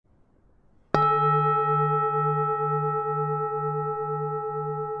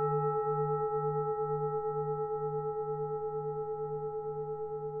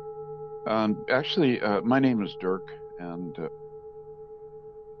My name is Dirk, and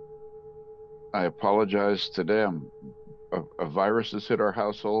I apologize today. A virus has hit our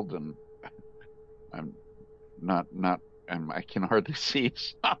household, and I'm not, and I can hardly see.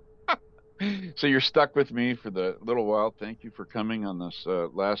 So you're stuck with me for the little while. Thank you for coming on this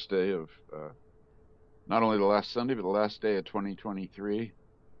last day of not only the last Sunday, but the last day of 2023.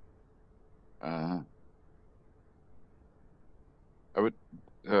 Uh, I would,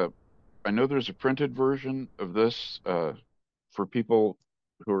 uh, I know there's a printed version of this for people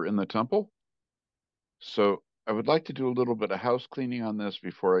who are in the temple. So I would like to do a little bit of house cleaning on this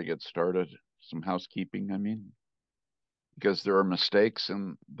before I get started. Some housekeeping, I mean, because there are mistakes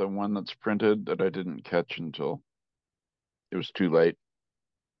in the one that's printed that I didn't catch until it was too late,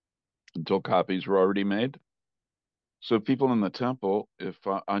 until copies were already made. So people in the temple, if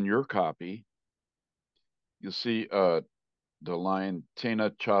on your copy, you'll see the line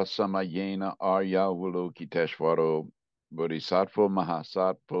Tena cha samayena arya Viteshvaro bodhisattva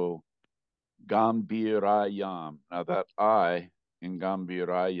mahasattva Gambhirayam. Now that I in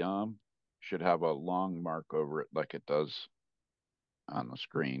Gambhirayam should have a long mark over it like it does on the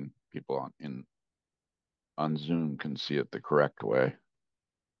screen. People on Zoom can see it the correct way.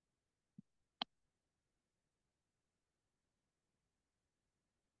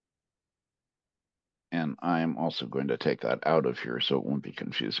 And I'm also going to take that out of here so it won't be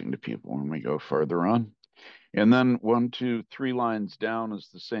confusing to people when we go further on. And then 1, 2, 3 lines down is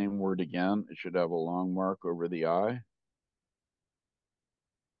the same word again. It should have a long mark over the I.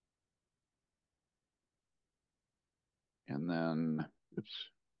 And then, oops.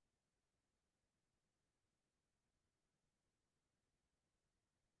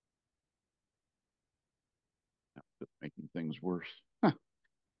 Just making things worse.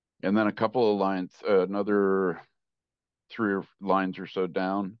 And then a couple of lines, another 3 lines or so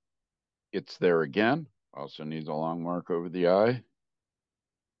down, it's there again. Also needs a long mark over the I,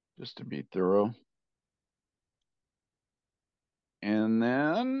 just to be thorough. And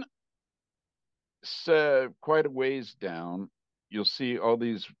then quite a ways down, you'll see all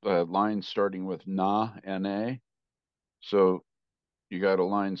these lines starting with na, na. So you got a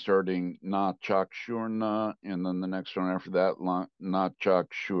line starting na chakshurna, and then the next one after that, na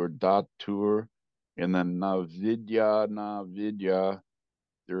chakshur datur, and then na vidya.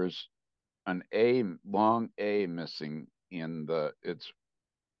 There's an A, long A missing in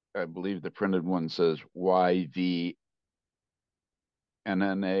I believe the printed one says YVNNA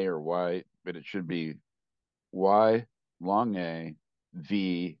or Y, but it should be Y, long A,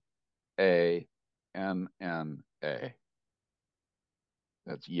 VANNA.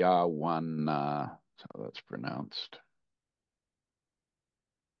 That's Yawana, how that's pronounced.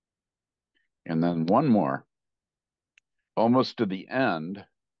 And then one more, almost to the end,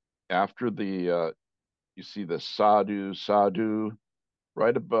 after you see the sadhu, sadhu.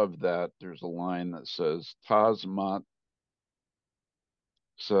 Right above that, there's a line that says Tasmat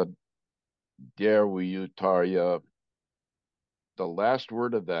Saderviyutarya. The last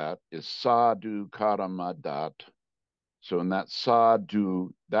word of that is Sadhu Karamadat. So in that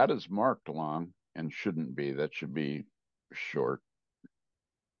Sadhu, that is marked long and shouldn't be. That should be short.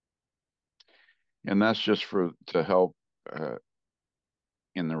 And that's just to help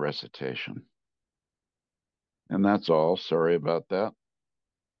in the recitation. And that's all. Sorry about that.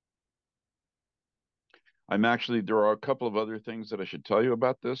 There are a couple of other things that I should tell you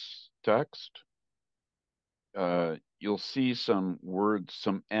about this text. You'll see some words,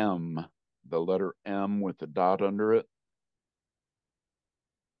 some M, the letter M with the dot under it.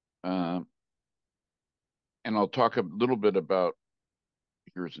 And I'll talk a little bit about,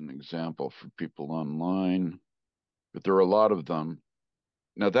 here's an example for people online, but there are a lot of them.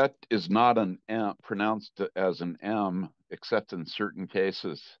 Now that is not an M, pronounced as an M, except in certain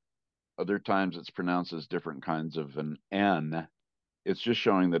cases. Other times it's pronounced as different kinds of an N. It's just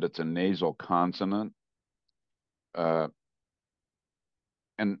showing that it's a nasal consonant. And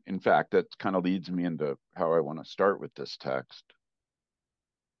in fact, that kind of leads me into how I want to start with this text.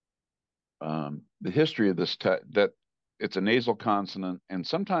 The history of this text, that it's a nasal consonant, and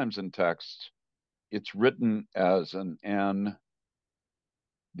sometimes in texts, it's written as an N,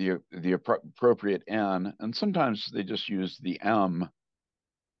 the appropriate N, and sometimes they just use the M.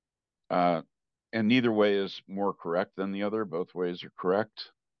 And neither way is more correct than the other. Both ways are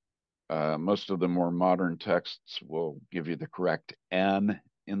correct. Most of the more modern texts will give you the correct N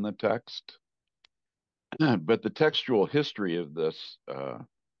in the text. But the textual history of this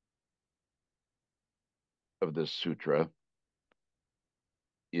sutra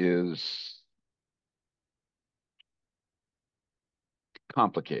is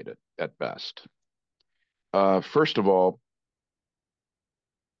complicated. at best. First of all,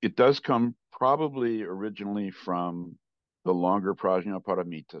 it does come probably originally from the longer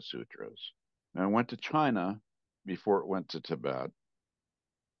Prajnaparamita Sutras. And it went to China before it went to Tibet.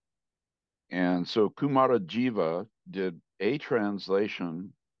 And so Kumarajiva did a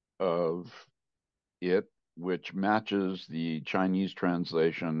translation of it, which matches the Chinese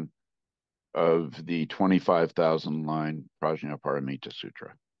translation of the 25,000 line Prajnaparamita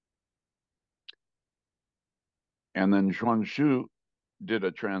Sutra. And then Xuanzhu did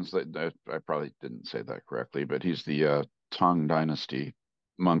a translate. I probably didn't say that correctly, but he's the Tang Dynasty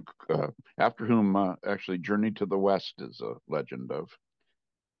monk, after whom actually Journey to the West is a legend of.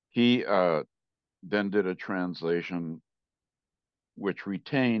 He then did a translation which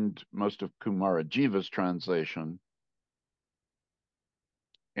retained most of Kumarajiva's translation.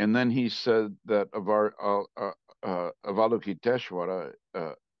 And then he said that Avalokiteshvara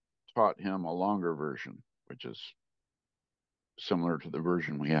taught him a longer version, which is similar to the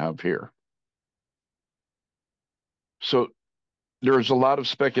version we have here. So there's a lot of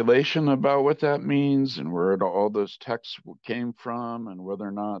speculation about what that means and where all those texts came from and whether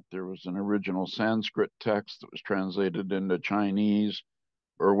or not there was an original Sanskrit text that was translated into Chinese,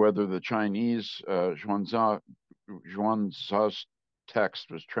 or whether the Chinese Xuanzha's text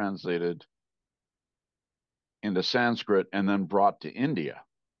was translated into Sanskrit and then brought to India.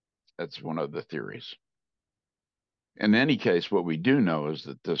 That's one of the theories. In any case, what we do know is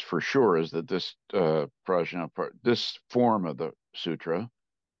that this, for sure, is that this this form of the sutra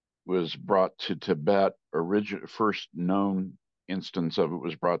was brought to Tibet. First known instance of it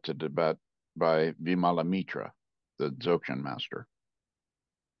was brought to Tibet by Vimalamitra, the Dzogchen master.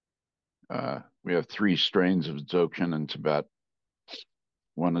 We have three strains of Dzogchen in Tibet.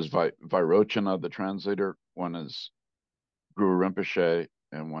 One is Vairochana, the translator. One is Guru Rinpoche,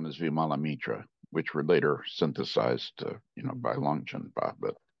 and one is Vimalamitra, which were later synthesized, by Longchenpa.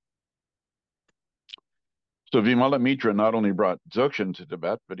 But so Vimalamitra not only brought Dzogchen to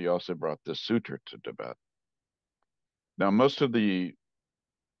Tibet, but he also brought this sutra to Tibet. Now, most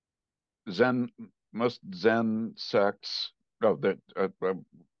Zen sects. Oh,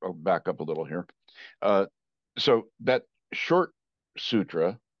 I'll back up a little here. So that short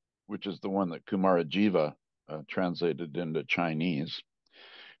sutra, which is the one that Kumarajiva translated into Chinese,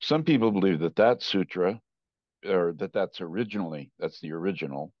 some people believe that sutra, or that's the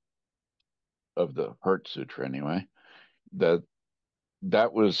original of the Heart Sutra anyway, that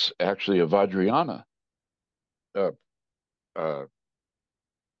was actually a Vajrayana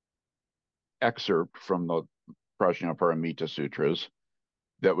excerpt from the Prajnaparamita Sutras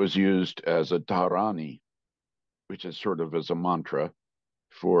that was used as a dharani, which is sort of as a mantra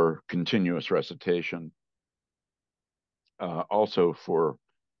for continuous recitation, also for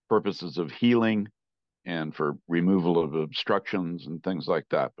purposes of healing and for removal of obstructions and things like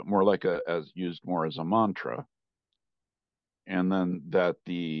that, but more like used more as a mantra. And then that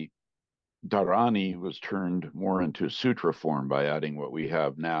the dharani was turned more into sutra form by adding what we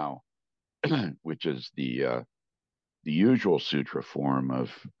have now, which is the usual sutra form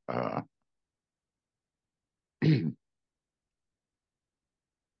of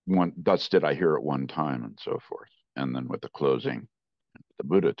one, thus did I hear at one time, and so forth, and then with the closing, the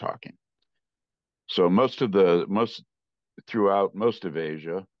Buddha talking. So throughout most of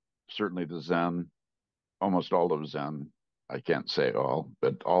Asia, certainly the Zen, almost all of Zen, I can't say all,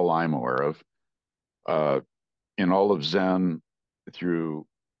 but all I'm aware of, in all of Zen, through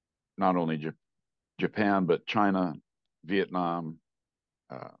not only Japan, but China, Vietnam,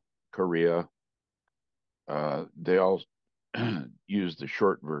 Korea, they all use the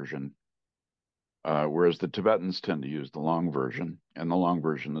short version, whereas the Tibetans tend to use the long version, and the long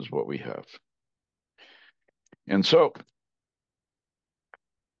version is what we have. And so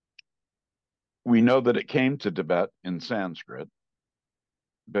we know that it came to Tibet in Sanskrit,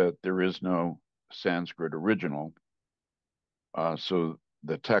 but there is no Sanskrit original. So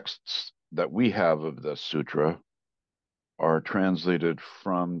the texts that we have of the sutra are translated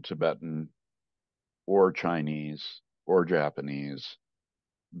from Tibetan or Chinese or Japanese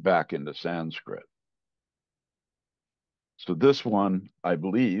back into Sanskrit. So this one, I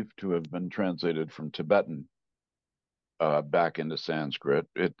believe, to have been translated from Tibetan back into Sanskrit.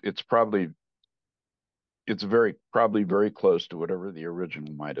 It's probably very close to whatever the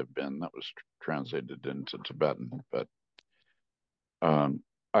original might have been that was translated into Tibetan. But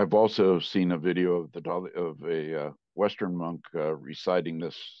I've also seen a video of a Western monk reciting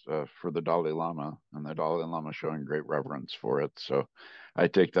this for the Dalai Lama, and the Dalai Lama showing great reverence for it. So I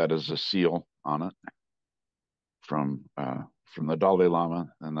take that as a seal on it. from the Dalai Lama,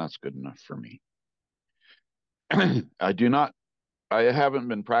 and that's good enough for me. I haven't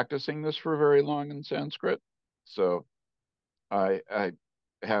been practicing this for very long in Sanskrit, so I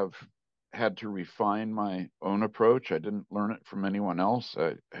have had to refine my own approach. I didn't learn it from anyone else.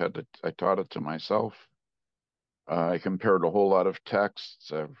 I taught it to myself. I compared a whole lot of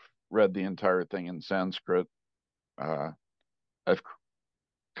texts. I've read the entire thing in Sanskrit. I've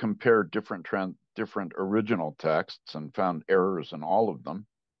compared different original texts and found errors in all of them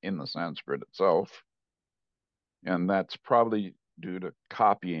in the Sanskrit itself. And that's probably due to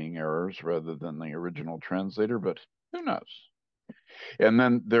copying errors rather than the original translator, but who knows? And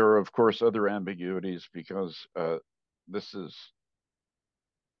then there are, of course, other ambiguities because this is,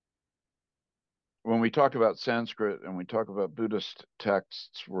 when we talk about Sanskrit and we talk about Buddhist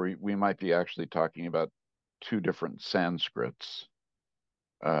texts, we might be actually talking about two different Sanskrits.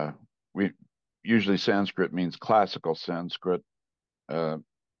 We usually Sanskrit means classical Sanskrit. With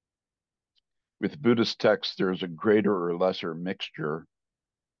Buddhist texts, there's a greater or lesser mixture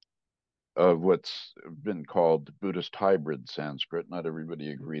of what's been called Buddhist hybrid Sanskrit. Not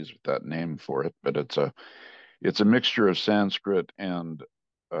everybody agrees with that name for it, but it's a mixture of Sanskrit and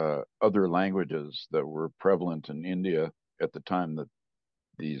other languages that were prevalent in India at the time that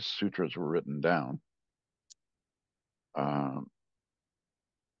these sutras were written down.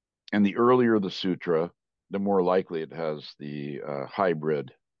 And the earlier the sutra, the more likely it has the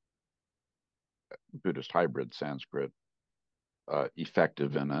Buddhist hybrid Sanskrit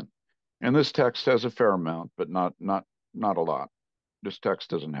effective in it. And this text has a fair amount, but not a lot. This text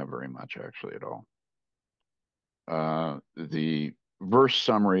doesn't have very much actually at all. The verse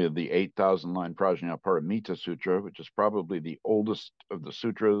summary of the 8,000 line Prajnaparamita Sutra, which is probably the oldest of the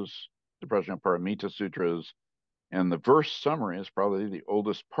sutras, the Prajnaparamita Sutras, and the verse summary is probably the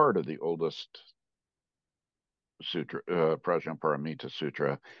oldest part of the oldest sutra, Prajnaparamita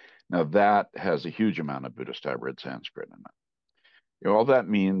Sutra. Now that has a huge amount of Buddhist hybrid Sanskrit in it. All that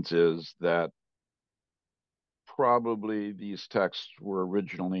means is that probably these texts were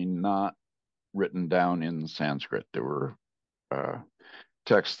originally not written down in Sanskrit. There were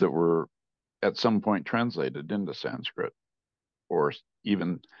texts that were at some point translated into Sanskrit, or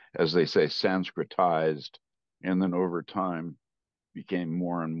even, as they say, Sanskritized, and then over time became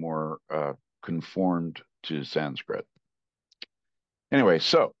more and more conformed to Sanskrit. Anyway,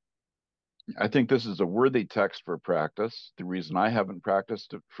 so I think this is a worthy text for practice. The reason I haven't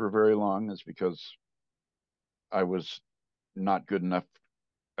practiced it for very long is because I was not good enough.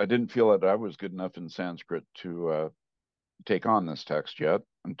 I didn't feel that I was good enough in Sanskrit to take on this text yet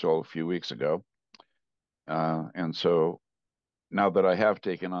until a few weeks ago. And so now that I have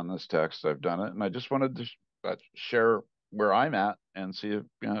taken on this text, I've done it. And I just wanted to share where I'm at and see if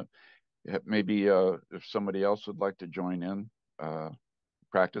maybe if somebody else would like to join in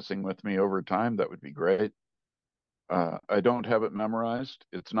practicing with me over time, that would be great. I don't have it memorized.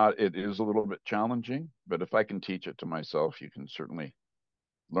 It is a little bit challenging, but if I can teach it to myself, you can certainly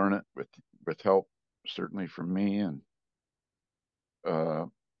learn it with help, certainly from me. And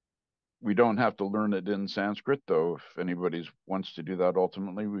we don't have to learn it in Sanskrit, though. If anybody wants to do that,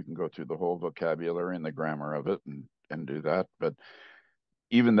 ultimately, we can go through the whole vocabulary and the grammar of it and do that. But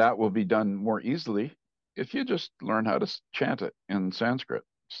even that will be done more easily if you just learn how to chant it in Sanskrit.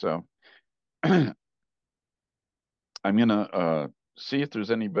 So I'm going to see if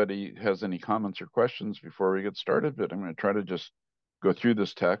there's anybody has any comments or questions before we get started, but I'm going to try to just go through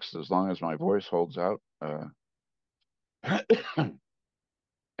this text as long as my voice holds out.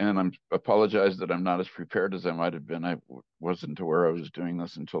 And I apologize that I'm not as prepared as I might have been. I wasn't aware I was doing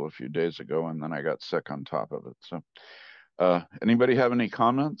this until a few days ago, and then I got sick on top of it. So anybody have any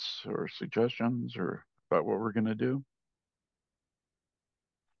comments or suggestions or about what we're going to do?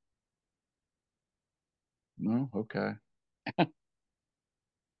 No? Okay.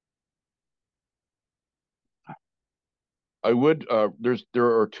 I would,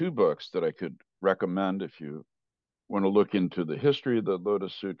 there are two books that I could recommend if you want to look into the history of the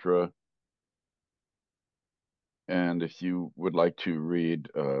Lotus Sutra, and if you would like to read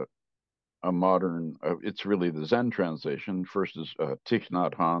a modern, it's really the Zen translation. First is Thich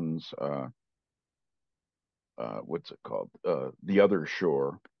Nhat Hanh's, what's it called? The Other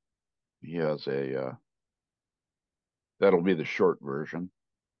Shore. He has that'll be the short version.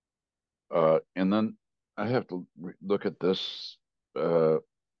 And then I have to look at this.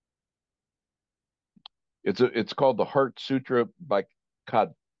 It's called the Heart Sutra by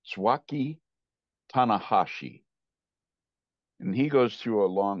Katsuaki Tanahashi. And he goes through a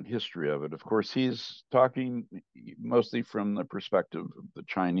long history of it. Of course, he's talking mostly from the perspective of the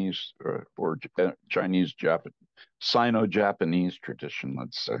Chinese or Chinese Japanese Sino-Japanese tradition,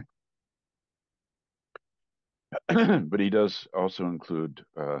 let's say. But he does also include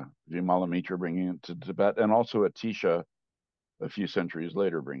Vimala Mitra bringing it to Tibet, and also Atisha a few centuries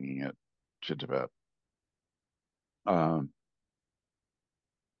later bringing it to Tibet. And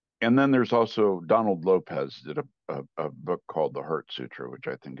then there's also Donald Lopez did a book called the Heart Sutra, which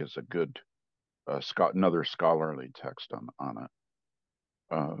I think is a good another scholarly text on it.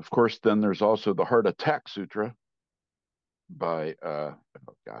 Of course, then there's also the Heart Attack Sutra by oh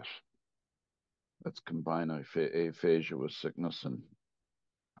gosh, let's combine aphasia with sickness, and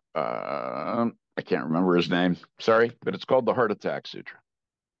I can't remember his name. Sorry, but it's called the Heart Attack Sutra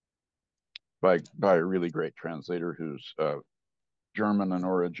by a really great translator who's German in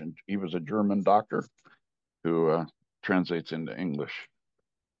origin. He was a German doctor who translates into English.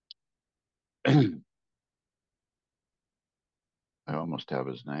 I almost have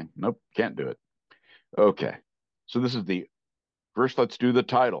his name. Nope, can't do it. Okay, so this is the first. Let's do the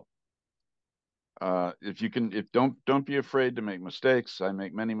title. If you can, if don't be afraid to make mistakes. I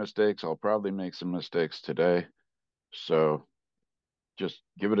make many mistakes. I'll probably make some mistakes today, so just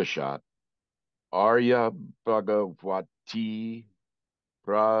give it a shot. Arya Bhagavati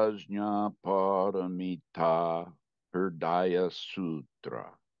Prajna Paramita Hridaya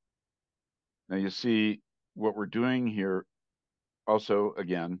Sutra. Now you see what we're doing here. Also,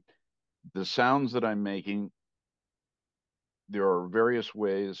 again, the sounds that I'm making, there are various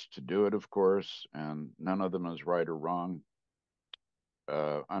ways to do it, of course, and none of them is right or wrong.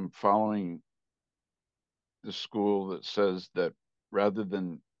 I'm following the school that says that rather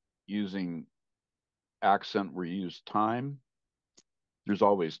than using accent, we use time. There's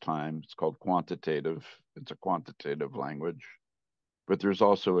always time. It's called quantitative. It's a quantitative language. But there's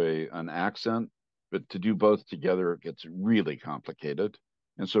also an accent. But to do both together, it gets really complicated.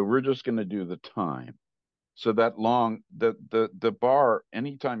 And so we're just going to do the time. So that long, the bar,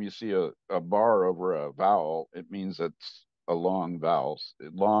 anytime you see a bar over a vowel, it means it's a long vowel.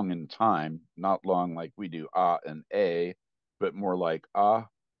 Long in time, not long like we do ah and a, but more like ah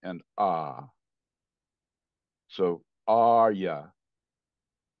and ah. So Arya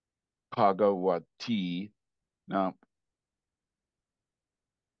Bhagavati. Now,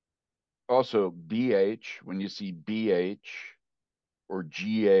 also BH, when you see BH or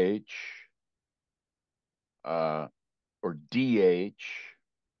GH or DH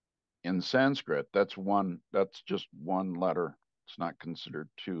in Sanskrit, that's just one letter. It's not considered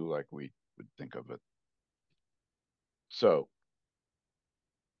two like we would think of it. So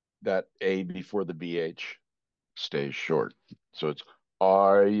that A before the BH stays short. So it's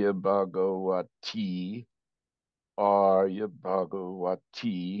Arya Bhagavati, Arya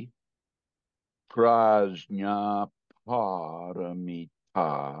Bhagavati, Prajna Paramita,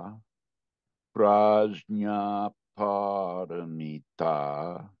 Prajna Paramita.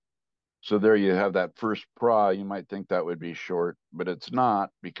 So there you have that first pra. You might think that would be short, but it's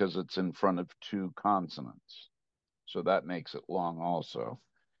not because it's in front of two consonants. So that makes it long also,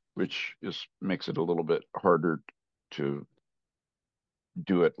 which makes it a little bit harder to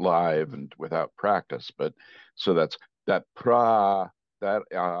do it live and without practice. But so that's that pra, that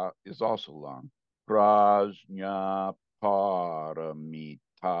is also long. Prajna paramita.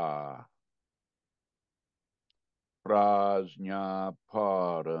 Prajna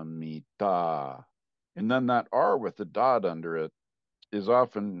paramita. And then that R with the dot under it is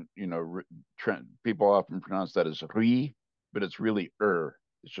often, people often pronounce that as ri, but it's really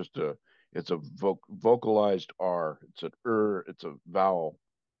It's just it's a vocalized R. It's an it's a vowel.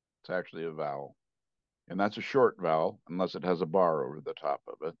 It's actually a vowel. And that's a short vowel, unless it has a bar over the top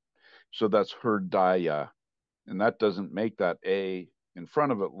of it. So that's hridaya. And that doesn't make that A in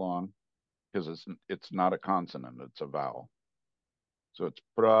front of it long, because it's not a consonant, it's a vowel. So it's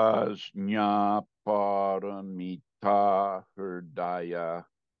Prajna Paramita Hridaya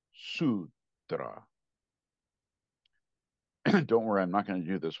Sutra. Don't worry, I'm not going to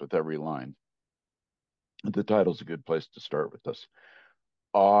do this with every line. The title's a good place to start with this.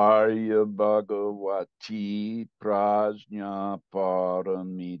 Arya Bhagavati Prajna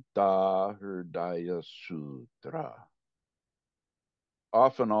Paramita Hridaya Sutra.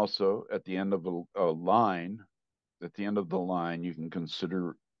 Often also at the end of a line, at the end of the line, you can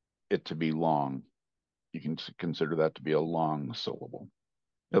consider it to be long. You can consider that to be a long syllable.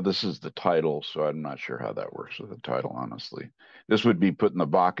 Now, this is the title, so I'm not sure how that works with the title, honestly. This would be put in the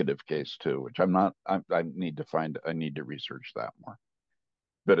vocative case too, which I'm not, I need to research that more.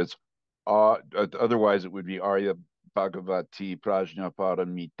 But it's, otherwise it would be Arya Bhagavati Prajna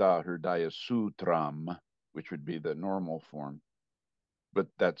Paramita Hridaya Sutram, which would be the normal form. But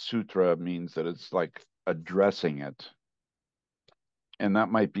that sutra means that it's like addressing it. And that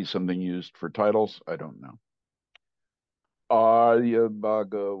might be something used for titles. I don't know. Arya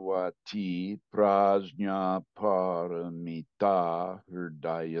Bhagavati Prajna Paramita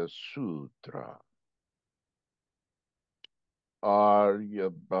Hridaya Sutra. Arya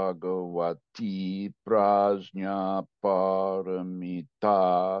Bhagavati Prajna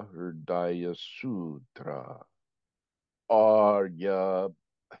Paramita Hridaya Sutra. Arya,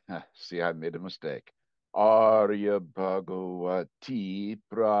 see, I made a mistake. Arya Bhagavati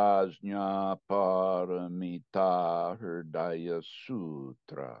Prajna Paramita Hridaya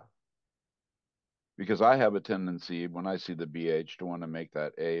Sutra. Because I have a tendency, when I see the BH, to want to make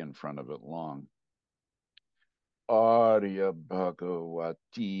that A in front of it long. Arya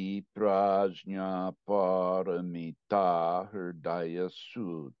Bhagavati Prajna Paramita Hridaya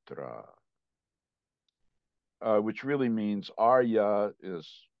Sutra. Which really means Arya is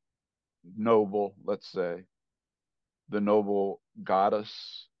noble, let's say, the noble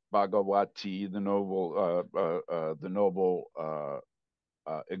goddess, Bhagavati, the noble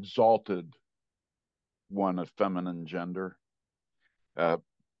exalted one of feminine gender.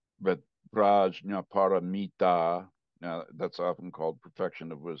 But Prajna Paramita, now that's often called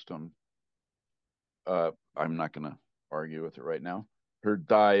perfection of wisdom. I'm not going to argue with it right now.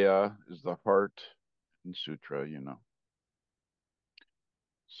 Hridaya is the heart in sutra, you know.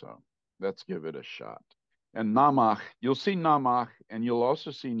 So let's give it a shot. And Namach, you'll see Namach and you'll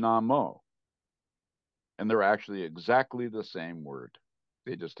also see Namo. And they're actually exactly the same word.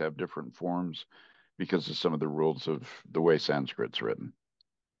 They just have different forms because of some of the rules of the way Sanskrit's written.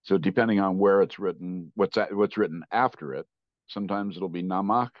 So depending on where it's written, what's written after it, sometimes it'll be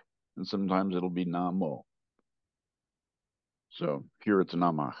Namach and sometimes it'll be Namo. So here it's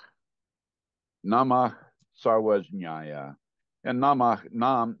Namach. Namach Sarvajñaya. And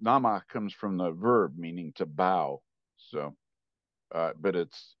namach comes from the verb meaning to bow. So, but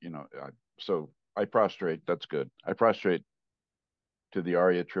it's, you know, so I prostrate, that's good. I prostrate to the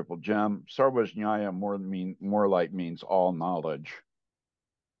Arya Triple Gem. Sarvajñaya more like means all knowledge.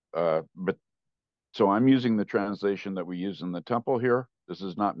 But so I'm using the translation that we use in the temple here. This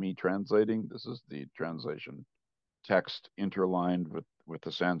is not me translating. This is the translation text interlined with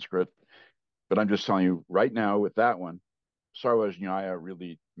the Sanskrit. But I'm just telling you right now with that one, Sarvajñaya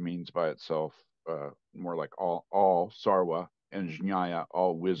really means by itself more like all sarva, and jnaya,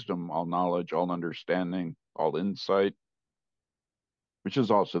 all wisdom, all knowledge, all understanding, all insight, which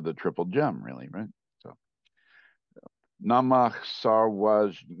is also the triple gem, really, right? So, Namah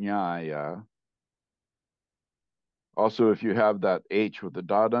Sarvajñaya. Also, if you have that H with the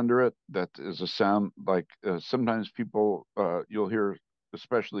dot under it, that is a sound like sometimes people, you'll hear,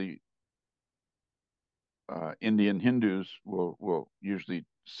 especially Indian Hindus will usually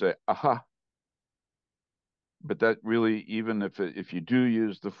say aha, but that really, even if you do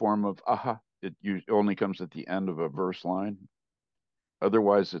use the form of aha, it only comes at the end of a verse line.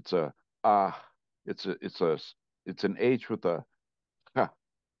 Otherwise, it's a ah, it's an H with a ha,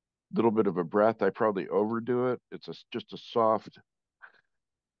 little bit of a breath. I probably overdo it. It's just a soft,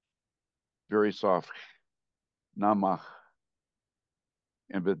 very soft namah.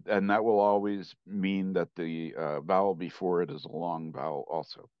 And that will always mean that the vowel before it is a long vowel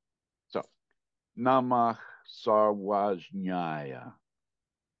also. So, Namah Sarvajñaya.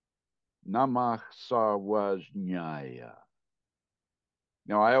 Namah Sarvajñaya.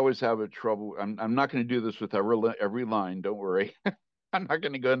 Now, I always have a trouble. I'm not going to do this with every line. Don't worry. I'm not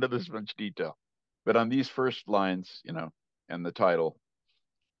going to go into this much detail. But on these first lines, you know, and the title,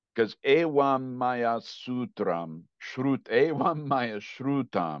 because Evam Maya Sutram, Evam Maya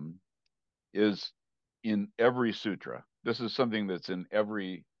Shrutam is in every sutra. This is something that's in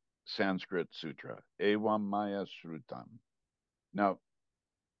every Sanskrit sutra. Evam Maya Shrutam. Now,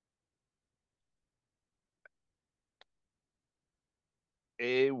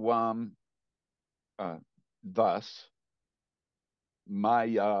 Evam, thus,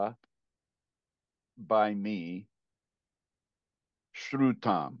 Maya, by me,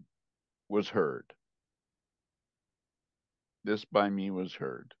 Shrutam, was heard. This by me was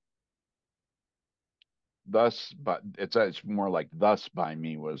heard. Thus, but it's more like thus by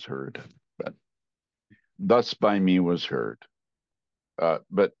me was heard. But thus by me was heard.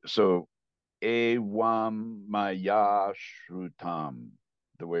 But so Evam Maya Shrutam,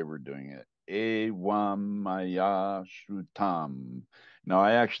 the way we're doing it. Evam Maya Shrutam. Now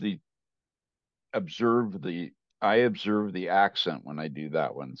I actually observe the accent when I do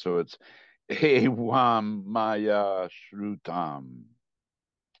that one. So it's Evam Maya Shrutam.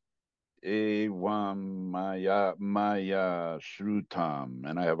 Evam Maya Shrutam.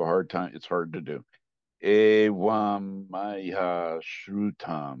 And I have a hard time, it's hard to do. Evam maya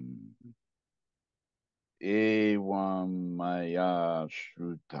shrutam. Evam maya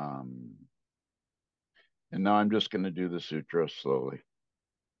shrutam. And now I'm just going to do the sutra slowly.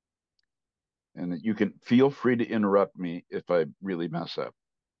 And you can feel free to interrupt me if I really mess up.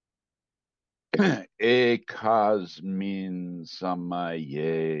 Ekasmin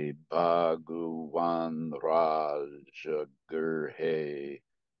samaye Bhagavan Raja Gurhe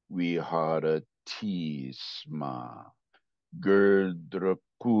Viharatisma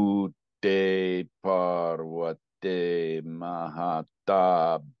Gurdrakute Parvate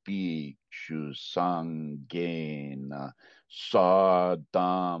Mahata Bhikshu Sangena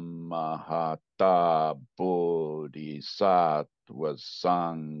Sadam Mahata Bodhisattva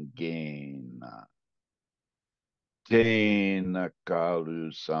Sangena Tena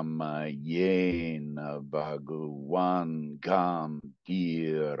kalu samayena Bhagavan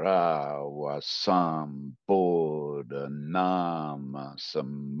Gambhira Vasam Bodha Nama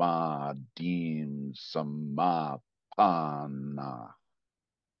Samadhim Samapana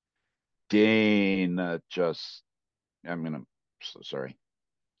Tena just I'm gonna sorry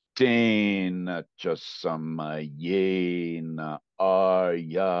Tena chasamayena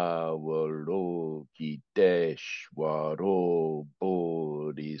aryavallokiteshvaro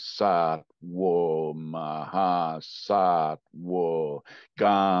bodhisattva mahasattva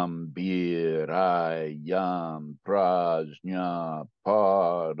gambhirayam prajna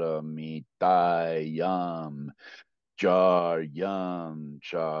paramitayam Jaryam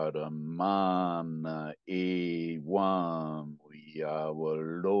Charamana Evam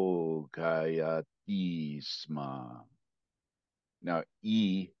Yavalokayatisma. Now,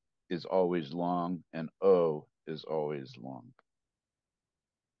 E is always long and O is always long.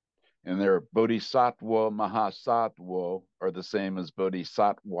 And their Bodhisattva, Mahasattva are the same as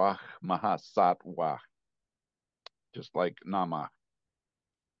Bodhisattva, Mahasattva, just like Nama.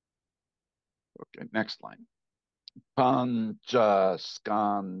 Okay, next line. Pancha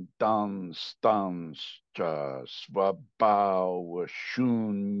skandam stanscha svabhava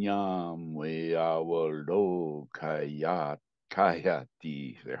shunyam vyavalokyat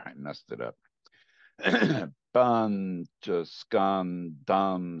kayati. There, I messed it up. Pancha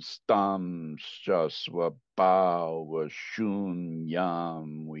skandam stanscha svabhava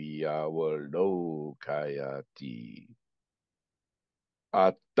shunyam vyavalokyati.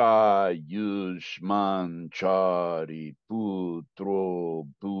 Atta Yushman Chari Putro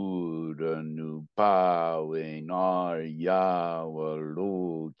Buddha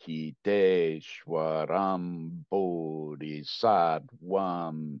Nupavinaryavalokiteshwaram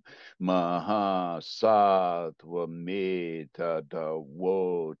Bodhisattvam Mahasattva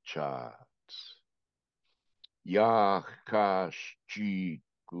Metadavochat Yakashi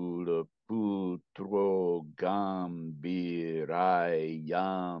Kula Putro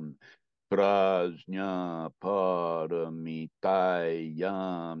Gambirayam Prajna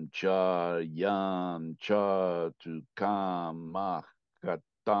Paramitayam Charyam Chatukam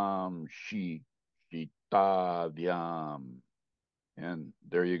Makatam Shitavyam. And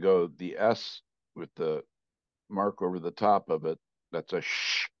there you go, the S with the mark over the top of it. That's a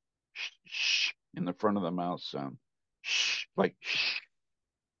sh in the front of the mouth sound. Sh, like sh.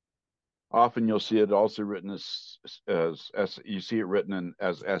 Often you'll see it also written as S. You see it written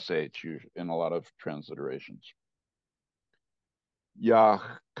as sh in a lot of transliterations.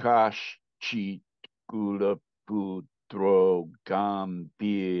 Yakash chit gula putro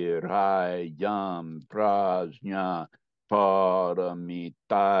gambirayam prajna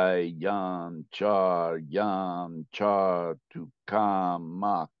paramitayam charyam chartukam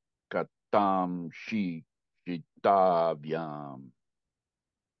makatam shitavyam.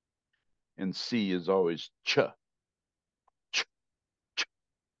 And C is always ch, ch, ch.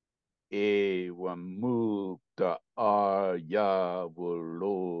 Evam mukta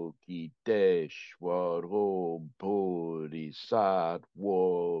aryavulokiteshvaro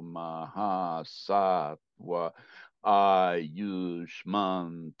bodhisattva mahasattva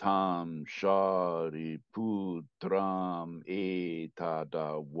ayushman tam shari putram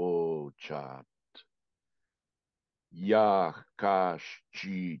etadavochat.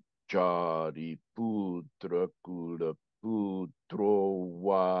 Yakashi Chari Putra Kula Putro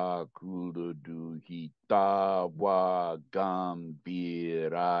Wa Kula Duhita Wa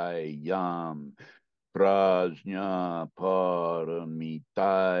Gambirayam Prajna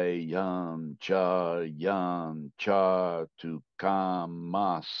Paramitayam Charyam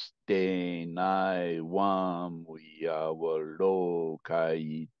Chatukamaste Naivam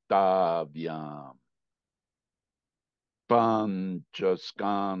Vyavalokaitavyam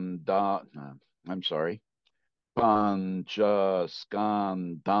Panchaskanda I'm sorry. Pancha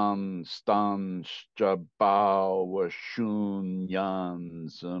skandhan stanscha bhava shunyan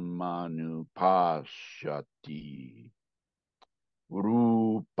samanupashyati.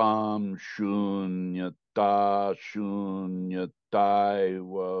 Rupam shunyata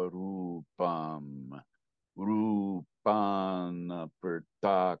shunyataiva rupam. Rupana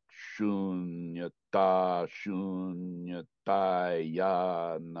pertak shunyata shunyataya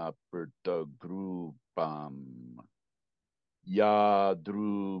napertagrupam.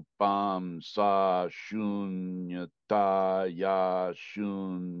 Yadrupam sa shunyataya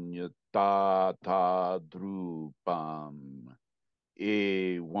shunyata tadrupam.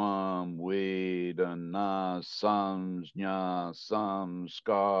 Evam Vedana Samjna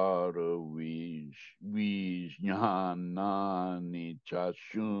Samskara Vijnanani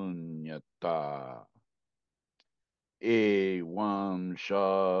Chashunyata. Evam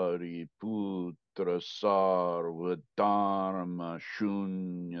Shari Putra Sarvadharma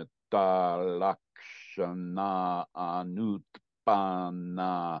Shunyata Lakshana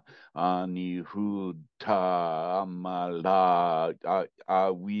Anutpana Anihuddha Amala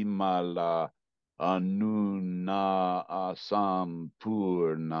Avimala Anuna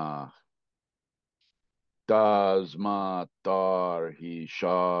Asampurna. Tasmatar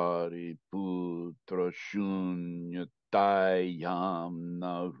Shari Putra Shunyatayam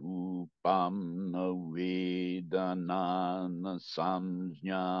na Rupam na Vedana na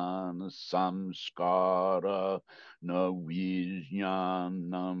Samjnana Samskara na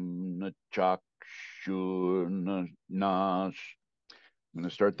Vijnanam na Chakshur na Nash. I'm going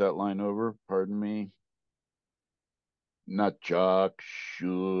to start that line over. Pardon me. Na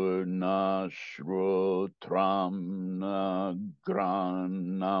chakshur na shrotram na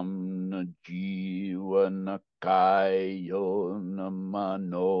granam na jiva na kayo na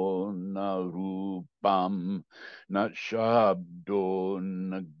mano na rupam na shabdo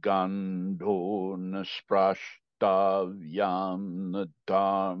na gandho na sprashtavyam na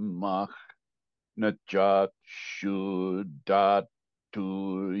dharmach na chakshur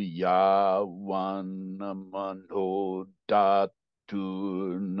tu yavan mano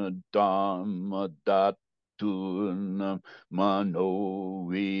datun dhamma datun mano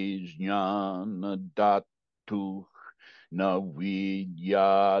vijnana datu na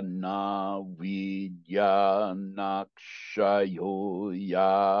vidya nakshayo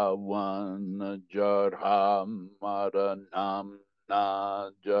yavan jara maranam na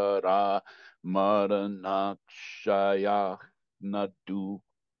jara maranakshaya na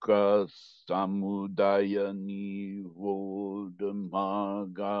dukkha samudaya nirodha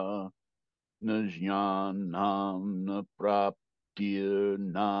marga na jnanam na praptir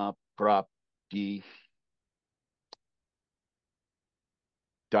na prapti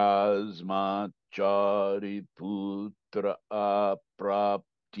tasmat chariputra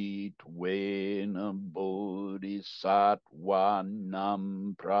aprapti tvena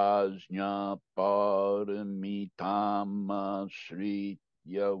bodhisattvanam prajna paramitam shri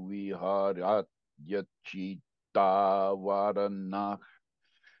viharatya chitta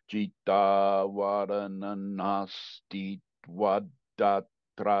varanasti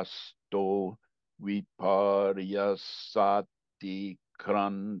tvadatrasto viparyasati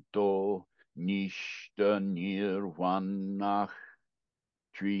kranto nishta nirvanach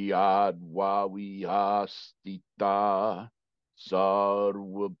triyadvavihastita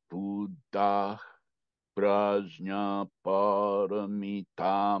sarva buddha prajna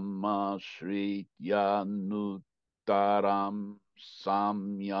paramitama shrityanuttaram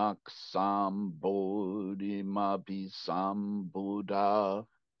samyak sambodhimapi sambuddha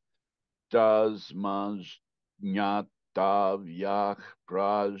tasmaj jnatavyah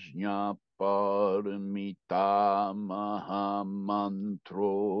prajna paramita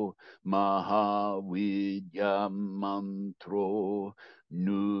mahamantro mahavidya mantro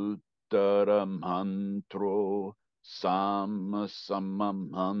nuttara mantro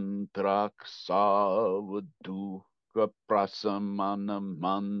samantrak savadu prasamana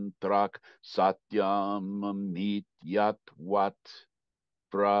mantrak satyam mityatvat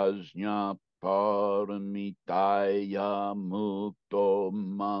prajna paramitaya mukto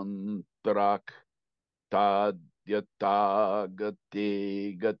mantrak tadyata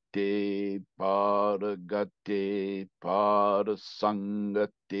gate gate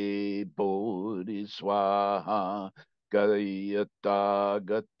parasangate bodhiswaha gayata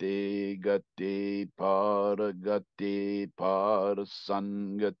gate gate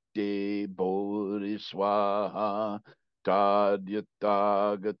parasangate bodhiswaha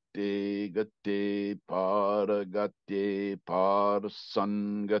Tadyata gate gate paragate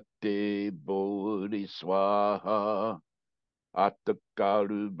parasangate bodhiswaha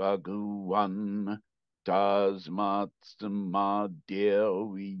Atakaru Bhagavan Tasmat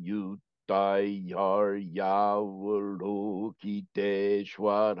Samadhyami Yutayar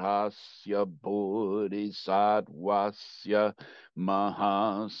Yavalokiteshwarasya Bodhisattvasya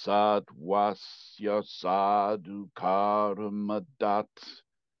Mahasattvasya Sadhukarmadat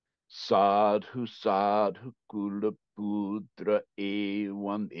Sadhu sadhu kula putra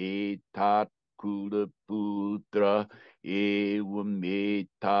evam etat kula putra evam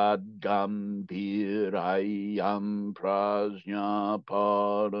etat gambhirayam prajna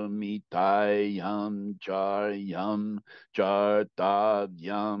paramitayam charyam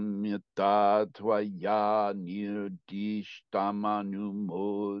chartavyam yatatvaya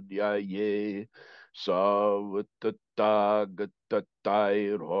nirdishtamanumodhyaye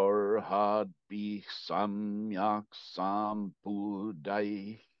Savatatagatatair had be samyak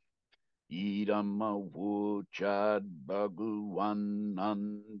sampudai idamavuchad bhagavan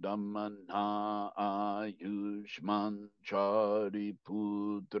nandamana ayushman chari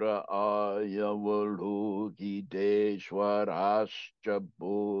putra ayavaloki deshwarascha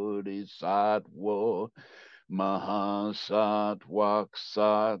bodhisattva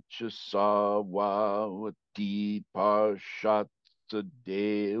Mahasatvaksachasavati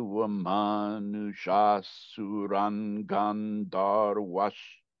Parshatsadeva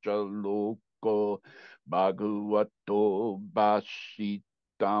Manushasurangandarvashchaloko Bhagavato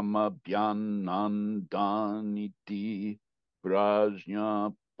Bhashitamabhyanandaniti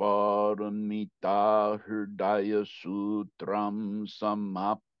Prajna Paramita Hridaya Sutram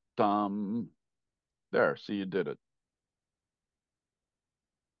Samaptam. There, see, you did it.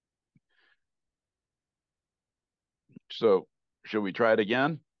 So, should we try it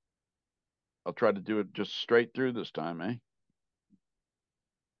again? I'll try to do it just straight through this time, eh?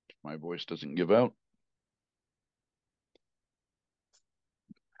 My voice doesn't give out.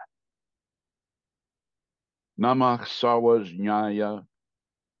 Namah Sawajnaya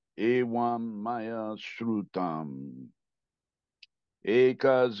Evam Maya Shrutam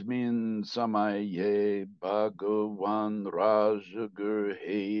Ekasmin Samaye Bhagavan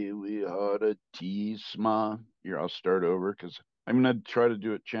Rajagurhe Viharatisma. Here, I'll start over because I'm going to try to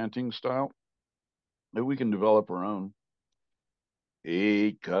do it chanting style. Maybe we can develop our own.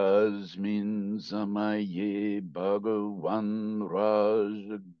 Ekasmin samaye Bhagavan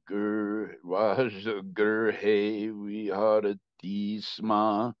Rajagurhe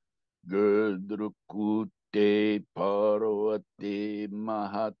Viharatisma Gurdrukute Parvate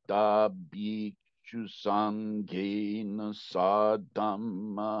Mahata Bhikshu Sanghena Sadam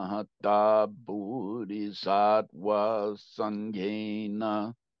Mahata Bodhisattva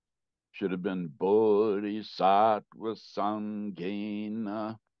Sanghena. Should have been Bodhisattva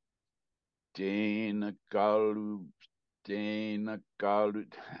Sanghena Dena Kalu Dena Kalu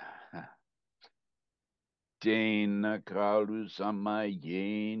Dena Kalu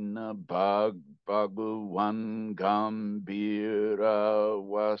Samayena Bhagavan Gambhira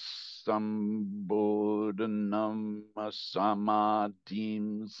Vasambodhanam Samadim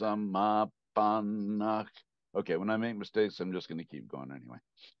Samapanach. Okay, when I make mistakes, I'm just going to keep going anyway.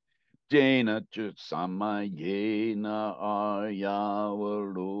 Jena Samayena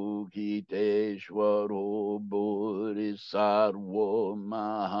Aryavalokiteshvaro Bodhisattva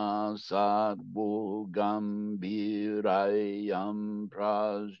Mahasattva Gambhirayam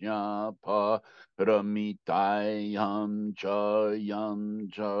Prajnapa Ramitayam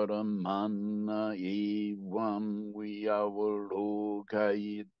Chayam Charamana Evam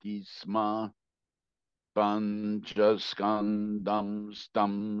Vyavalokayati Sma Panchaskandam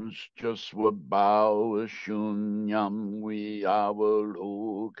stamscha swabhava shunyam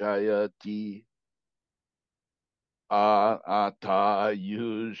vyavalokayati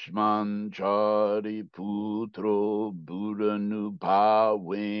atayushman chari putro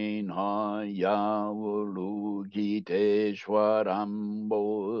buddhanubhavena yavalokiteshwaram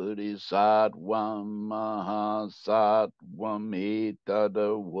bodhisattvam mahasattvam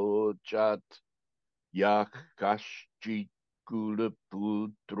etadavochat Yakashchit Kula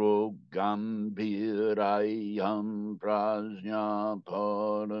Putro Gambhirayam Prajna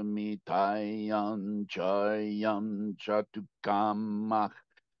Paramitayam Chayam Chatukamach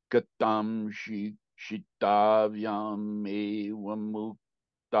Katam Shitavyam Evam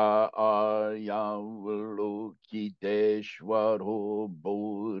Aryavalokiteshvaro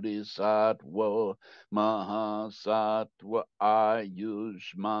Bodhisattva Mahasattva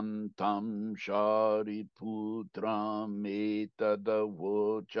Ayushmantam Shariputram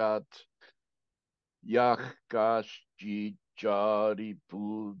Etadavochat Yah Kashchit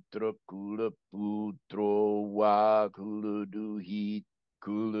Putra Kula Putro Va Kuladuhita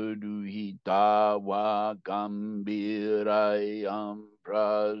Va Gambirayam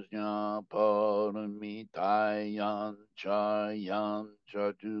Prajna Paramitayan Chayan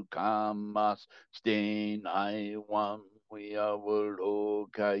Chatukamas Stenaivam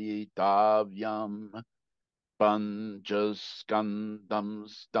Vyavalokaitavyam Panchaskandam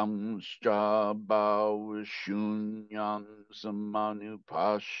stamscha bhavashunyam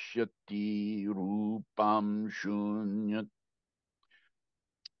samanupashyati rupam shunyat.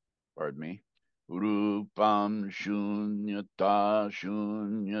 Pardon me. Rupam shunyata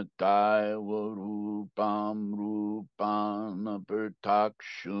shunyataiva rupam rupam pertak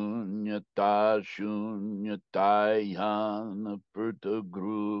shunyata shunyatayan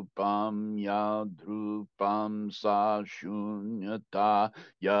pertagrupam yadrupam sa shunyata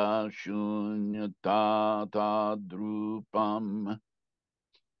ya shunyata tadrupam.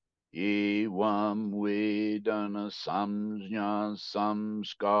 Evam Vedana Samjna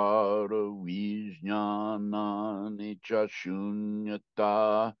Samskara Vijnana Nicha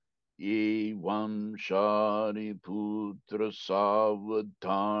Shunyata Evam Shariputra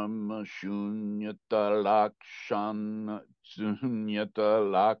Savadharma Shunyata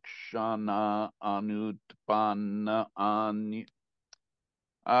Lakshana Anutpanna Ani.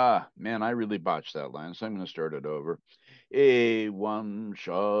 Ah, man, I really botched that line, so I'm going to start it over. Evam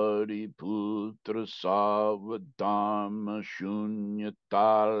Shariputra Savadharma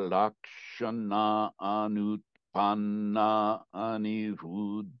Shunyata Lakshana Anutpanna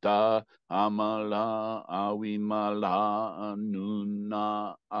Aniruddha Amala Avimala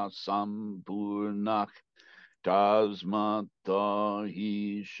Anuna Asampurnah Tasmata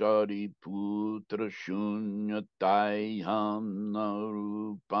hi Shariputra Shunyatayam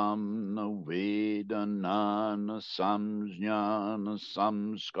Narupam Navedanana Samjnana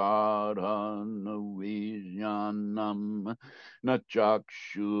Samskara Navijnanam Na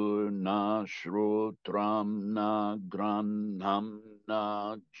Chakshur Na Shrotram Na Granham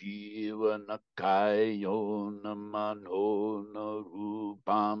Na Jiva Na Kayo Na Mano Na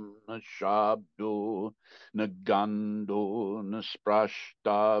Rupam Na Shabdo na gando, na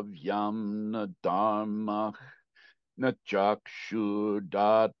sprashtavyam, na dharma, na chakshur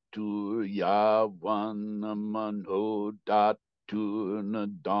datur yavan, na mano datur, na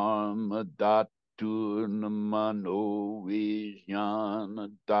dharma datur, na mano vijnana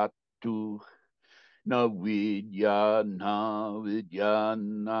datur. Na vidya na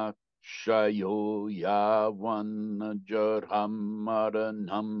shayo yavan na jaram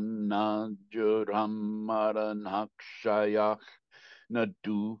maranam na jaram maranakshaya na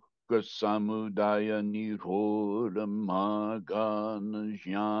dukkha samudaya nirodha marga na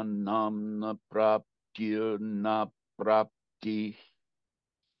jnanam na praptir na prapti.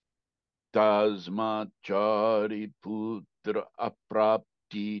 Tasmachari putra aprapti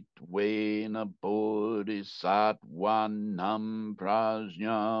tvena bodhisattvanam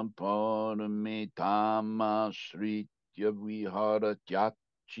prajna paramitama sritya viharatyat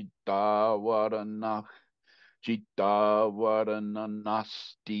chittavaranah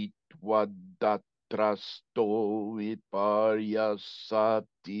chittavarananasti tvadatrasto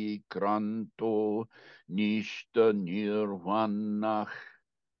viparyasati kranto nishta nirvanah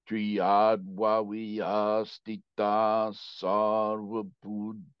Triyadvaviyastita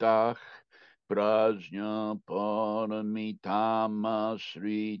sarvabuddha prajna paramitama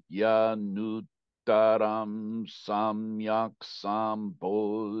sritya nuttaram samyak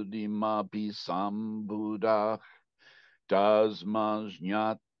sambodhimapi sambuddha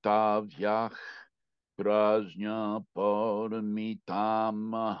tasmajnatavyah Prajna Paramita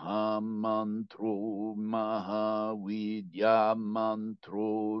Mahamantro Mahavidya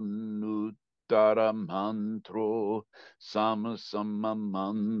Mantro Nuttara Mantro Samasama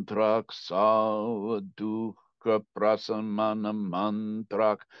Mantrak Savadukha Prasamana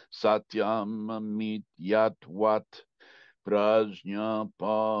Mantrak Satyam Mityatvat Prajna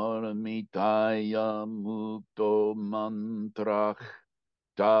Paramitaya Mukto Mantrak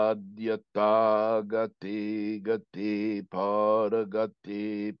Tadyata gate gate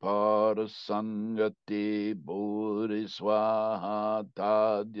parasangate bodhiswaha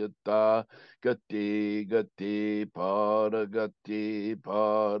tadyata gate gate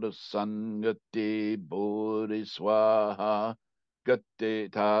parasangate bodhiswaha gati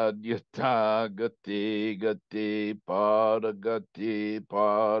tadyata gati gati pada gati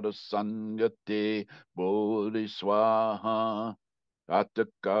pada sangati bodhiswaha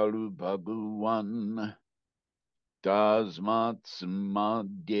atakalu bhagavan tasmat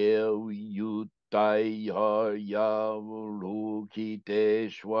samadhyau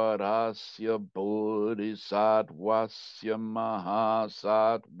yutayaryavalokiteshwarasya bodhisattvasya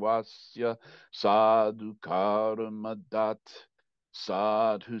mahasattvasya sadhukaramadat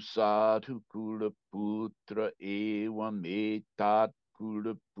sadhu sadhu kulaputra evam etat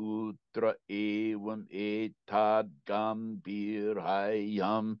kulaputra evam etat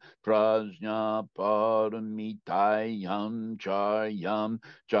gambhirayam prajna paramitayam chayam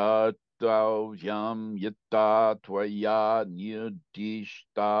Chatavyam yata tvaya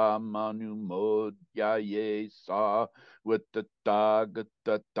nirdishta manumodhyaye sa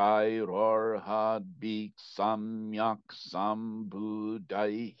vitatagatatairar bhik samyak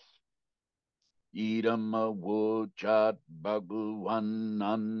sambudai Idam avochat bhagavan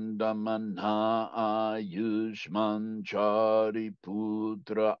nandamana ayushman chari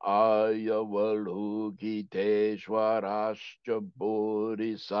putra ayavalokiteshwarascha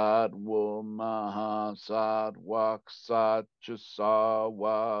bodhisattva mahasattvaksacha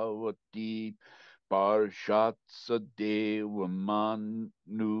savavati Parshatsa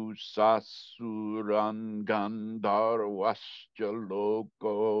Devamanu Sasuran Gandharvascha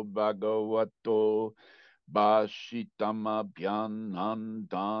Loko Bhagavato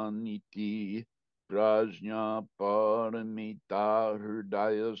Bhashitamabhyanandaniti Prajna Paramita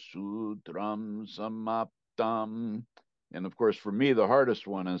Hridaya Sutram Samaptam. And of course, for me, the hardest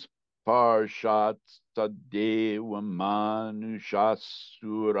one is Parshat Sadeva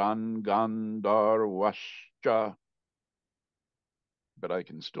Manushasurangandarvascha. But I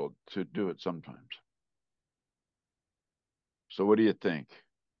can still do it sometimes. So what do you think?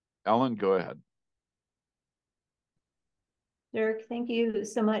 Ellen, go ahead. Dirk, thank you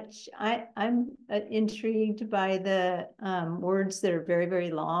so much. I'm intrigued by the words that are very,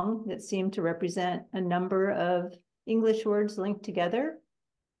 very long that seem to represent a number of English words linked together.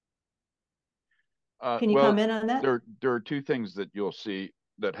 Can you comment on that? There are two things that you'll see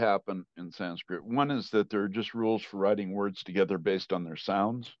that happen in Sanskrit. One is that there are just rules for writing words together based on their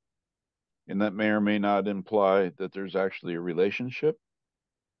sounds. And that may or may not imply that there's actually a relationship.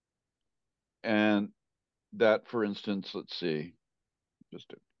 And that, for instance, let's see,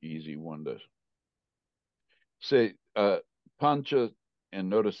 just an easy one to say, pancha, and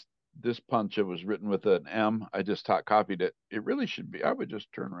notice this pancha was written with an M. I just hot copied it. It really should be, I would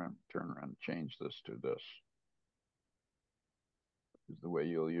just turn around and change this to this. Is the way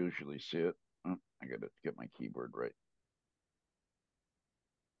you'll usually see it. Oh, I got to get my keyboard right.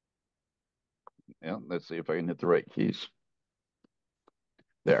 Yeah, let's see if I can hit the right keys.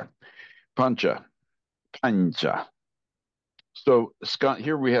 There. Pancha. Pancha. So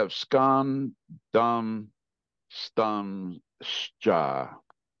here we have skan, dam, stam, scha.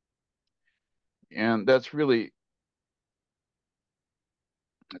 And that's really,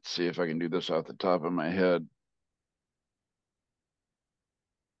 let's see if I can do this off the top of my head.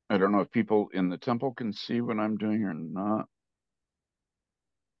 I don't know if people in the temple can see what I'm doing or not.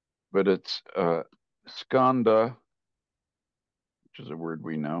 But it's skanda, which is a word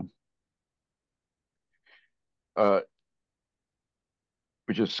we know,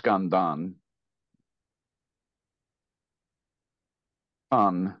 which is skandan,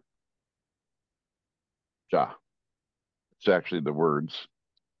 an, ja. It's actually the words.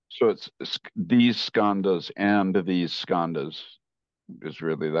 So it's these skandhas and these skandhas is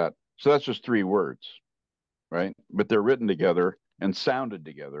really that. So that's just three words, right? But they're written together and sounded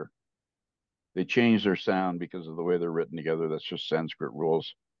together. They change their sound because of the way they're written together. That's just Sanskrit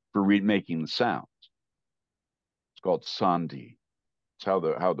rules for making the sounds. It's called sandhi. It's how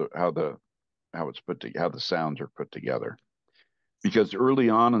it's put together, how the sounds are put together. Because early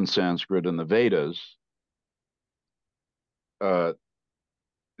on in Sanskrit in the Vedas, they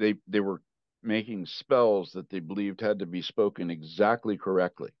were making spells that they believed had to be spoken exactly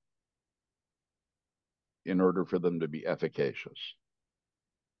correctly in order for them to be efficacious.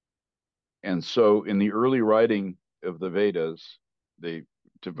 And so in the early writing of the Vedas, they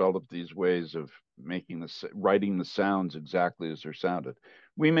developed these ways of writing the sounds exactly as they're sounded.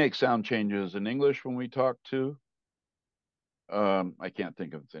 We make sound changes in English when we talk too. I can't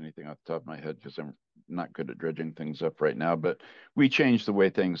think of anything off the top of my head because I'm not good at dredging things up right now, but we change the way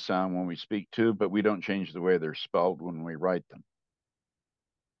things sound when we speak too, but we don't change the way they're spelled when we write them,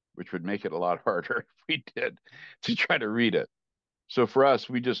 which would make it a lot harder if we did to try to read it. So for us,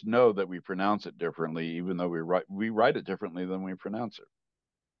 we just know that we pronounce it differently, even though we write it differently than we pronounce it.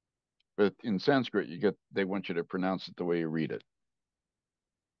 But in Sanskrit, they want you to pronounce it the way you read it.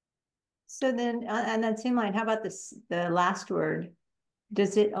 So then, on that same line, how about the last word?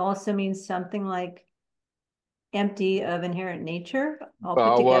 Does it also mean something like empty of inherent nature, all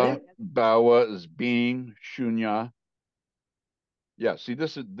put together? Bhava is being, shunya. Yeah, see,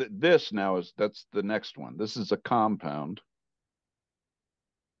 that's the next one. This is a compound.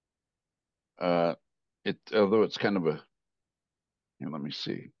 Although it's kind of let me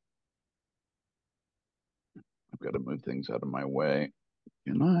see. I've got to move things out of my way.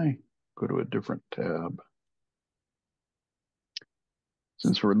 Can I go to a different tab?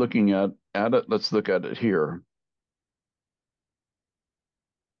 Since we're looking at it, let's look at it here.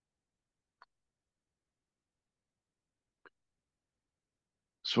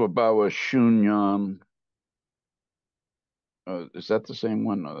 Swabhava Shunyam. Is that the same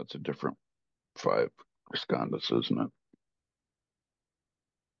one? No, that's a different 5 skandhas, isn't it?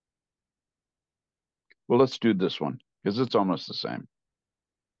 Well, let's do this one because it's almost the same.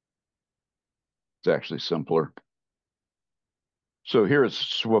 It's actually simpler. So here is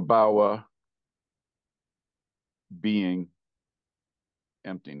Swabhava, being,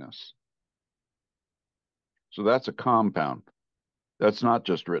 emptiness. So that's a compound. That's not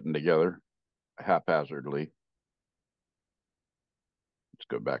just written together haphazardly. Let's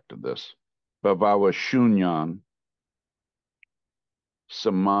go back to this. Bhava Shunyan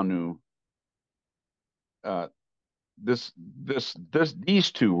Samanu.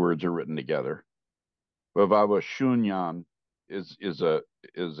 These two words are written together. Bhava Shunyan is a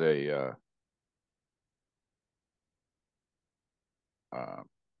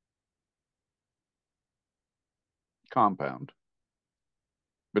compound,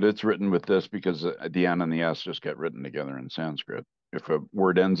 but it's written with this because the N and the S just get written together in Sanskrit. If a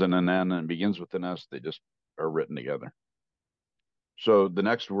word ends in an N and begins with an S, they just are written together. So the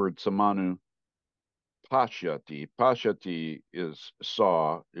next word, samanu, pashyati. Pashyati is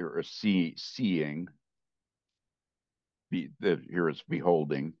saw or seeing. Here it's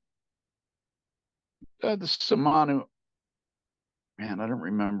beholding. The samanu, man, I don't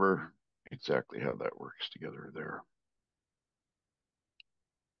remember exactly how that works together there.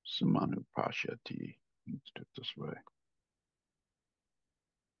 Samanu pashyati. Let's do it this way.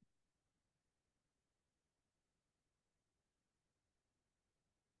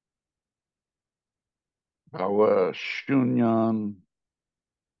 Bhava Shunyan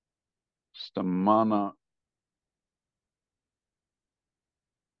Stamana.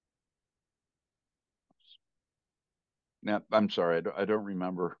 Now, I'm sorry, I don't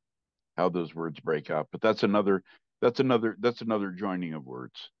remember how those words break up, but that's another joining of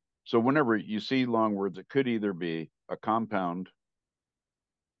words. So whenever you see long words, it could either be a compound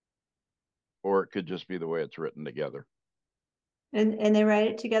or it could just be the way it's written together. And they write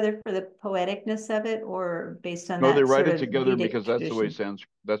it together for the poeticness of it, or based on No, that they write sort it of together Vedic because that's the way tradition?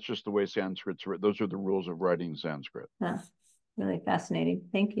 that's just the way Sanskrit's written. Those are the rules of writing Sanskrit. Huh. Really fascinating.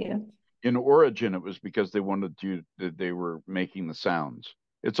 Thank you. In origin, it was because they were making the sounds.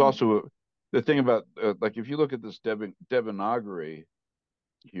 It's also the thing about like if you look at this Devanagari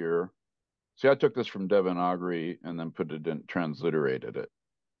here. See, I took this from Devanagari and then put it in, transliterated it.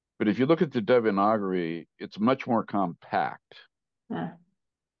 But if you look at the Devanagari, it's much more compact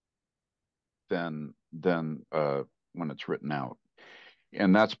than when it's written out.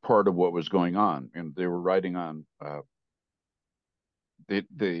 And that's part of what was going on. And they were writing on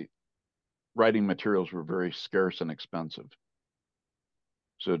the writing materials were very scarce and expensive.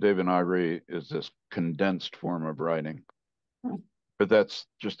 So Devanagari is this condensed form of writing. But that's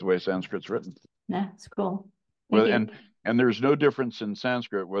just the way Sanskrit's written. Yeah, it's cool. Thank you. And there's no difference in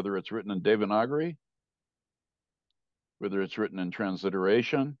Sanskrit whether it's written in Devanagari, whether it's written in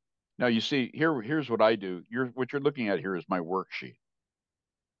transliteration. Now you see here's what I do. What you're looking at here is my worksheet.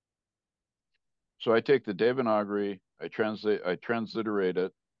 So I take the Devanagari, I transliterate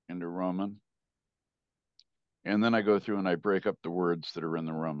it into Roman, and then I go through and I break up the words that are in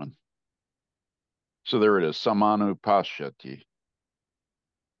the Roman. So there it is, Samanu Pashyati.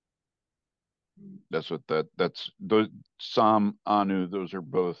 That's those Sam Anu, those are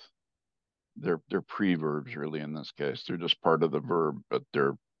both they're preverbs really in this case. They're just part of the verb, but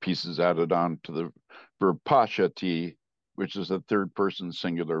they're pieces added on to the verb pashyati, which is a third person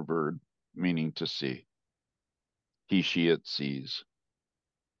singular verb meaning to see. He, she, it sees.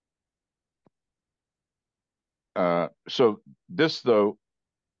 So this though,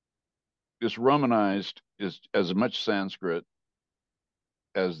 this Romanized is as much Sanskrit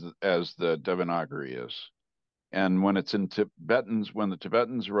as the Devanagari is. And when it's in Tibetans, when the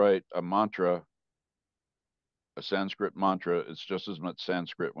Tibetans write a mantra, a Sanskrit mantra, it's just as much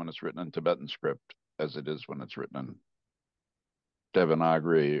Sanskrit when it's written in Tibetan script as it is when it's written in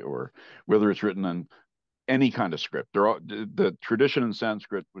Devanagari, or whether it's written in any kind of script. The tradition in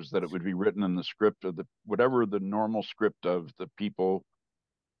Sanskrit was that it would be written in the script of the whatever the normal script of the people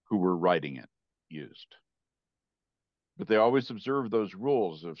who were writing it used. But they always observe those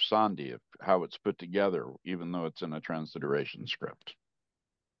rules of Sandhi, of how it's put together, even though it's in a transliteration script.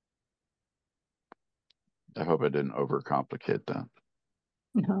 I hope I didn't overcomplicate that.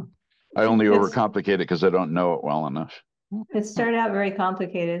 No, I only It's- overcomplicate it because I don't know it well enough. it started out very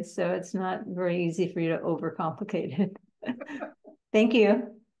complicated, so it's not very easy for you to overcomplicate it. Thank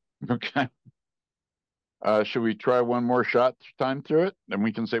you. Okay. Should we try one more shot time through it? Then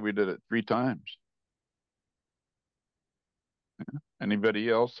we can say we did it 3 times. Anybody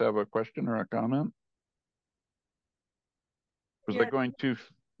else have a question or a comment? Was I going too?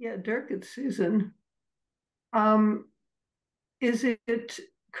 Yeah, Dirk, it's Susan. Is it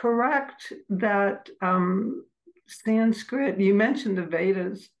correct that Sanskrit, you mentioned the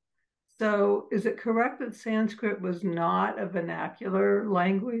Vedas, so is it correct that Sanskrit was not a vernacular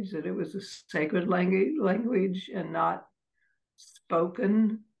language, that it was a sacred language and not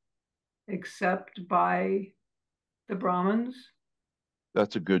spoken except by the Brahmins?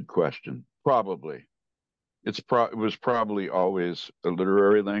 That's a good question. Probably. It was probably always a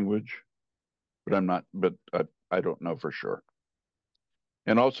literary language, but I don't know for sure.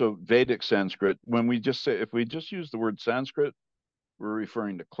 And also Vedic Sanskrit, if we just use the word Sanskrit, we're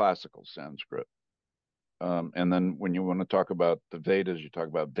referring to classical Sanskrit. And then when you want to talk about the Vedas, you talk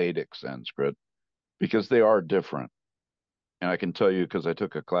about Vedic Sanskrit, because they are different. And I can tell you, because I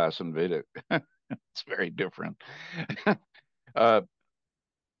took a class in Vedic, it's very different.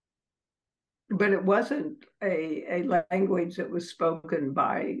 But it wasn't a language that was spoken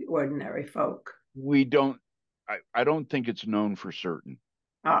by ordinary folk. I don't think it's known for certain.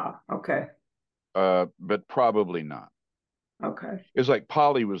 Ah, okay. But probably not. Okay. It's like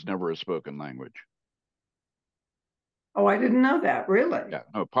Pali was never a spoken language. Oh, I didn't know that, really? Yeah,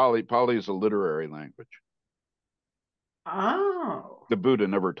 no, Pali is a literary language. Oh. The Buddha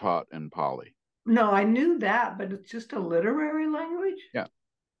never taught in Pali. No, I knew that, but it's just a literary language? Yeah.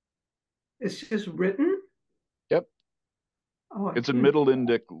 It's just written? Yep. Oh, It's a Middle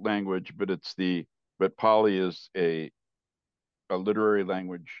Indic language, but Pali is a literary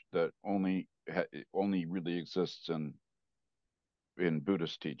language that only really exists in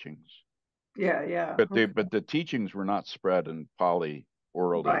Buddhist teachings. Yeah. But the teachings were not spread in Pali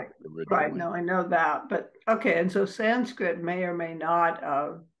orally originally. Right. No, I know that. But okay, and so Sanskrit may or may not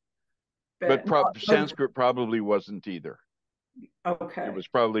have been. But Sanskrit probably wasn't either. Okay. It was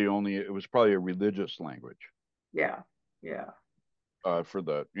probably a religious language. Yeah. For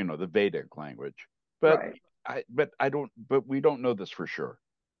the Vedic language. But Right. but we don't know this for sure,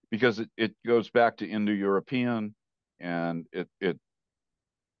 because it goes back to Indo-European, and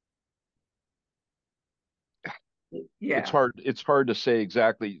Yeah. it's hard to say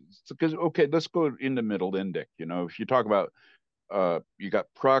exactly, because okay, let's go into Middle Indic. If you talk about you got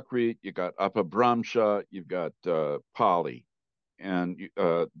Prakrit, you got Apabhramsha, you've got Pali, and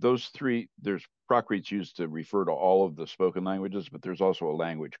those three. There's Prakrit's used to refer to all of the spoken languages, but there's also a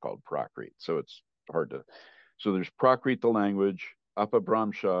language called Prakrit, so it's hard to. So there's Prakrit, the language,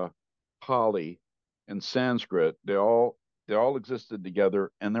 Apabhramsha, Pali, and Sanskrit. They all existed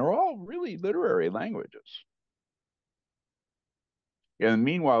together, and they're all really literary languages. And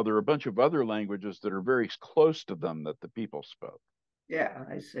meanwhile, there are a bunch of other languages that are very close to them that the people spoke. Yeah,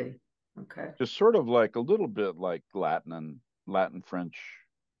 I see. Okay. Just sort of like a little bit like Latin, French,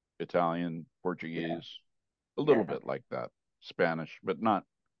 Italian, Portuguese, a little bit like that. Spanish, but not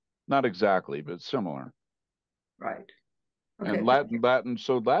exactly, but similar. Right. Okay. And Latin,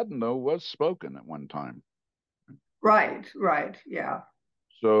 so Latin though was spoken at one time. Right. Yeah.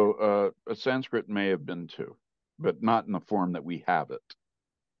 So a Sanskrit may have been too, but not in the form that we have it.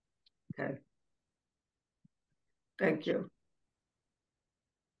 Okay. Thank you.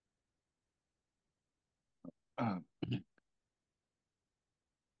 And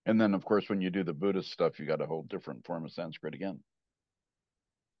then, of course, when you do the Buddhist stuff, you got a whole different form of Sanskrit again.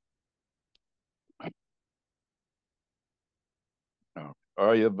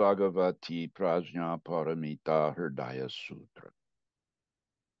 Arya Bhagavati Prajna Paramita Hridaya Sutra.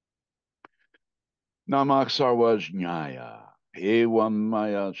 Namak Sarvajñaya Evam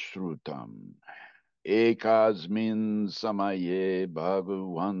Maya Shrutam Ekasmin Samaye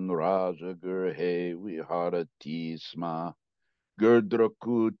Bhagavan Raja Gurhe Viharati Sma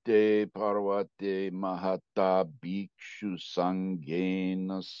Gurdrakute Parvate Mahata Bhikshu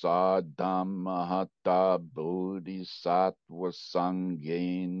Sangena Sadam Mahata Bodhisattva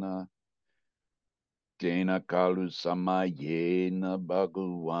Sangena Dena Kalu Samayena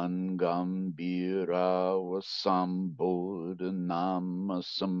Bhagavan Gambira Vasambodhanama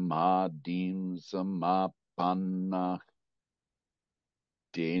Samadim Samapanna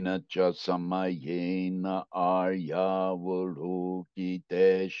Dena cha samayena arya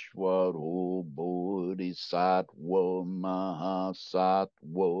valokiteshvaro bodhisattva mahasattva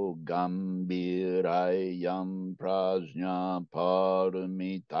gambirayam prajna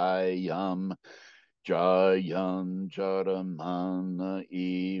paramitayam jayam charamana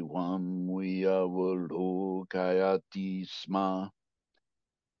evam vyavalokayati sma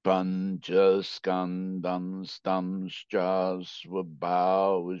Panchaskandam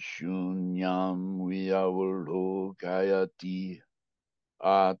stamschasvabhavashunyam vyavalokayati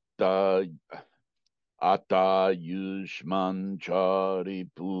atta yushman chari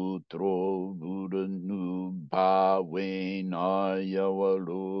putro buddhanubhavena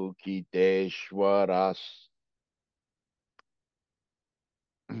yavalokiteshvaras.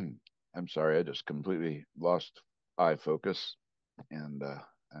 I'm sorry, I just completely lost eye focus, and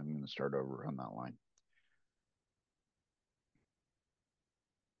I'm going to start over on that line.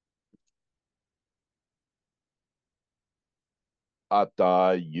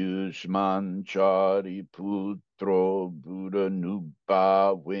 Ata Yushman Chari Putro Buddha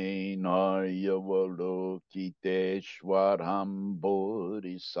Nupa Venarya Valokiteshwaram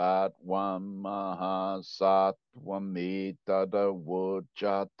Bodhisattvam Mahasattvam Etada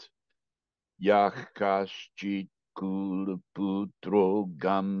Vochat Yakaschit Kula Putro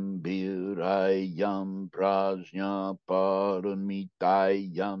Gambirayam Prajna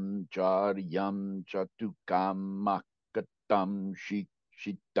Paramitayam Charyam Chatukamak Tam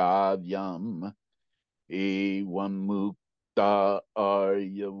Shitavyam Evam Mukta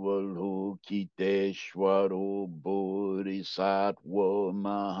Aryavalokiteshvaro Bodhisattva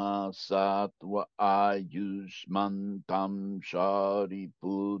Mahasattva Ayushmantam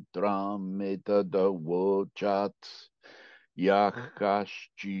Shariputram Etadavochat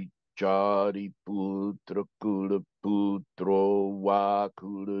Yakashchi Chari Putra Kula Putro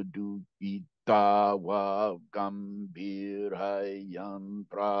Vakula Dukita Tawa Gambirayam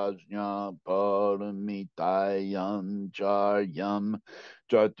Prajna Paramitayam Charyam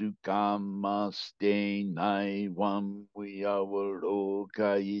Chatukamaste Naivam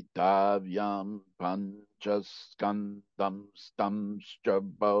Vyavalokayitavyam Panchaskandam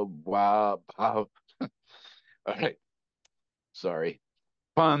Stamschabhavabhav. All right, sorry.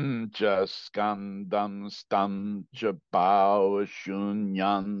 Panchaskandam stam chabhava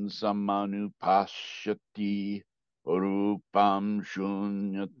shunyan samanupashyati rupam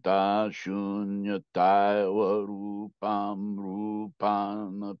shunyata shunyataiva rupam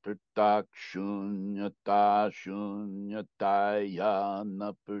rupam pritak shunyata shunyataya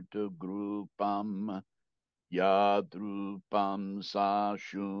napurtagrupam Yadrupam sa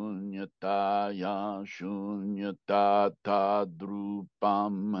shunyataya shunyata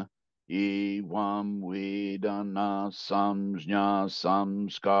tadrupam evam vedana samjna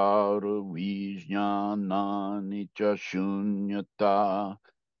samskara vijnana nicha shunyata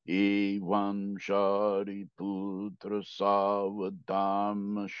evam shariputra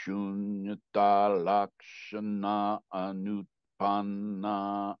savadharma shunyata lakshana anutpanna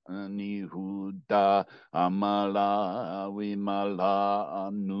anihuda Amala Vimala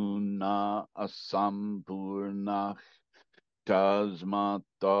Anuna Asampurna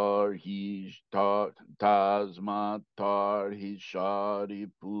Tasmatar Hishari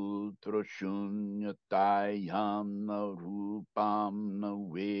Putra Shunyatayam Rupam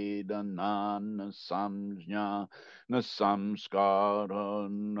Vedanana Samjna Na Samskara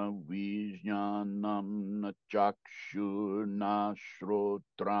Na Vijnanam Na Chakshur Na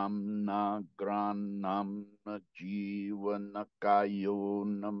Shrotram Na Granam Na Jiva Na Kayo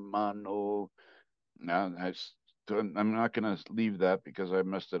Na Mano. Now, I'm not going to leave that because I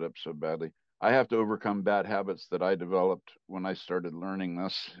messed it up so badly. I have to overcome bad habits that I developed when I started learning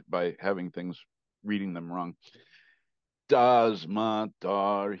this by having things, reading them wrong.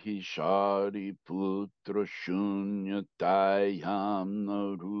 Tasmatar Hishari Putra Shunyatayam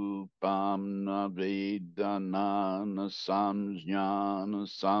Na Rupam Na Vedana Na Samjnana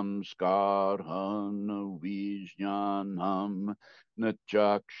Samskara Na Vijnanam Na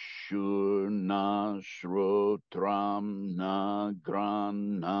Chakshur Na Shrotram Na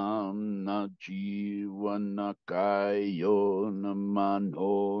Granam Na Jiva Na Kayo Na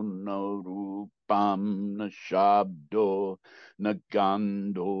Mano Na Rupam Na Shabdo na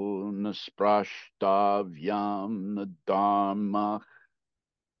gandho na sprashtavyam na dharma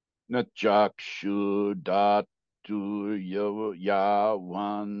na chakshu datu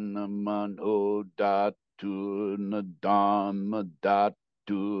yavan mano datu na dharma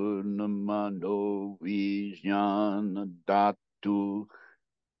datu na mano vijnana datu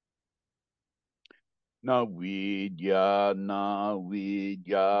na vidya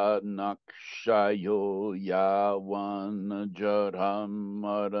nakshayo yavan jaram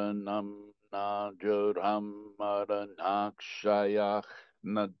maranam na jaram maranakshayah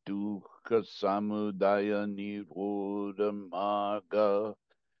na dukkha samudaya nirodha marga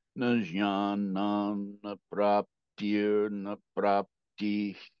na jnanam na praptir na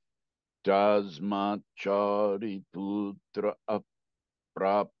prapti tasmat chariputra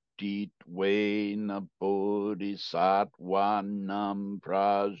Praptitve bodhisattvanam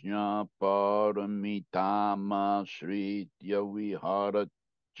prajna paramitama shritya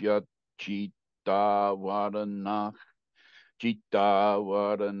viharatya chitta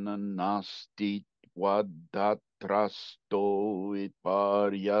varanasti vadatrasto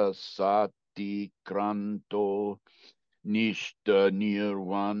viparyasati kranto nishta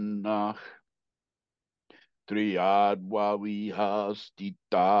nirvana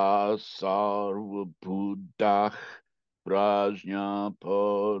Triyadvavihastita sarvabuddhah prajna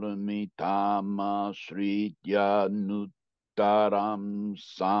paramitama shritya nuttaram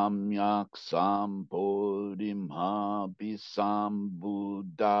samyak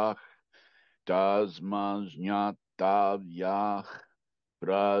sampodimhabhisambuddhah tasmajnatavyah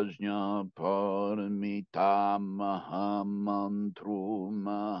Prajna Paramita Mahamantro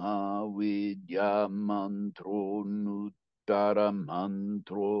Mahavidya Mantro Nuttara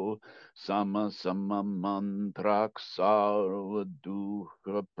Mantro Samasama Mantrak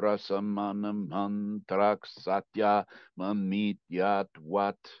Sarvaduha Prasamana Mantrak Satya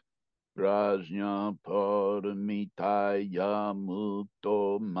Mamityatvat Prajna Paramitaya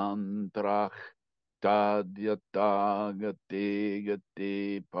Mukto Mantrak Tadyata gate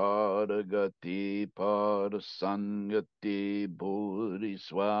gate paragate parasangate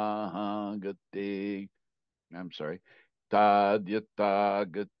bodhiswaha gate. I'm sorry. Tadyata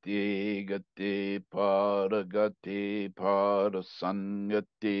gate gate paragate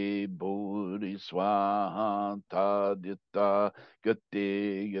parasangate bodhiswaha. Tadyata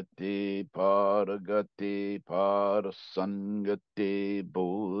gate gate paragate parasangate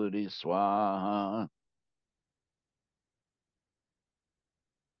bodhiswaha.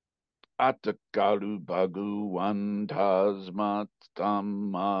 Atakalu bhagavan tasmat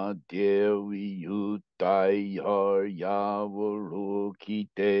tamma devi yutayar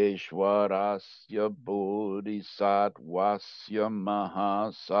yavarokiteshvarasya bodhisattvasya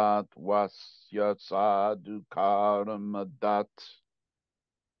mahasattvasya sadhukaramadat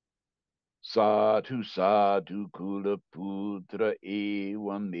Sadhu sadhu kula putra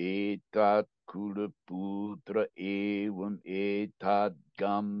evam etat kula putra evam etat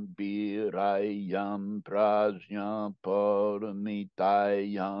gambirayam prajna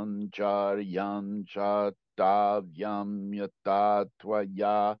paramitayam charyam chatavyam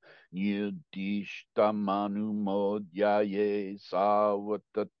yatatvaya nidishtamanumodhyaye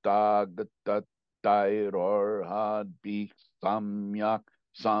savatatagatatairorhad samyak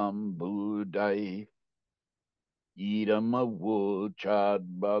Sambuddhai Idamavuchad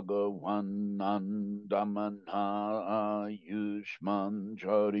Bhagavan Nandamana Ayushman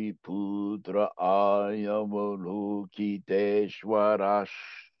Chariputra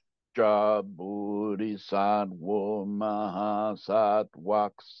Ayavalokiteshwarascha Bodhisattva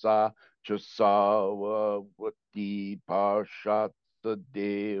Mahasattvaksa Chasavavati Parshatsa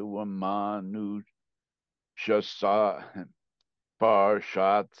Deva Manusha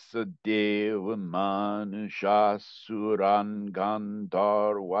Parshatsa Deva Manushasuran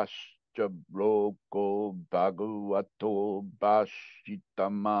Gandharvascha Bloko Bhagavato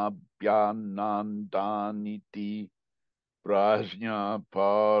Bhashitamabhyanandaniti Prajna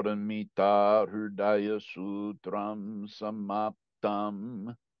Paramita Hridaya Sutram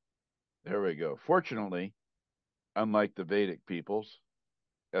Samaptam. There we go. Fortunately, unlike the Vedic peoples,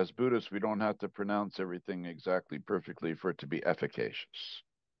 as Buddhists, we don't have to pronounce everything exactly perfectly for it to be efficacious.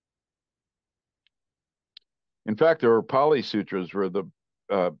 In fact, there are Pali sutras where the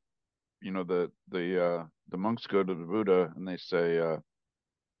monks go to the Buddha and they say,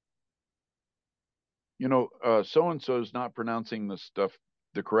 so and so is not pronouncing the stuff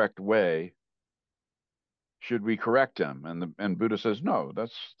the correct way. Should we correct him? And Buddha says, no,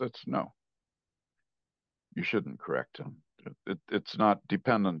 that's no. You shouldn't correct him. It's not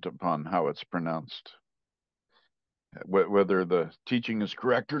dependent upon how it's pronounced. Whether the teaching is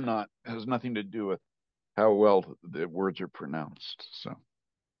correct or not has nothing to do with how well the words are pronounced. So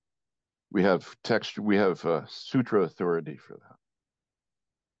we have sutra authority for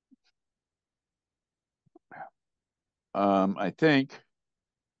that. I think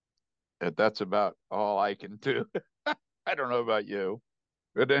that's about all I can do. I don't know about you,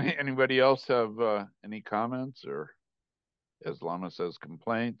 but anybody else have any comments, or, as Lama says,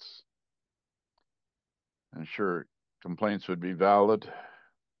 complaints? I'm sure complaints would be valid.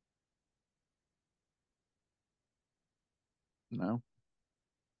 No?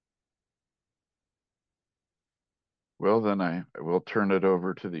 Well, then I will turn it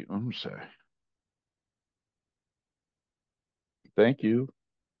over to the Umse. Thank you.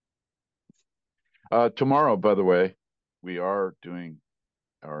 Tomorrow, by the way, we are doing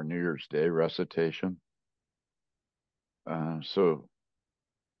our New Year's Day recitation. So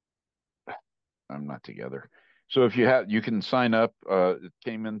I'm not together. So if you can sign up. It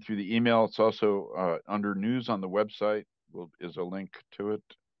came in through the email. It's also under news on the website. Is a link to it,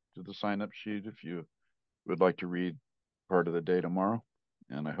 to the sign up sheet, if you would like to read part of the day tomorrow.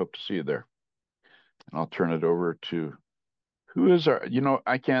 And I hope to see you there. And I'll turn it over to who is our.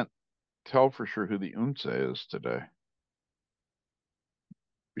 I can't tell for sure who the Unse is today,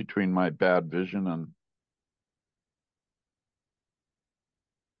 between my bad vision and.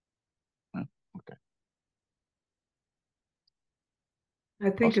 Okay. I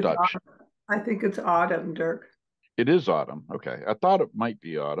think it's autumn, Dirk. It is autumn. Okay. I thought it might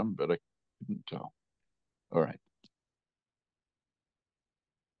be autumn, but I couldn't tell. All right.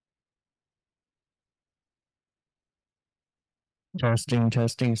 Testing,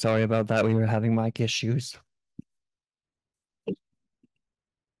 testing. Sorry about that. We were having mic issues. We're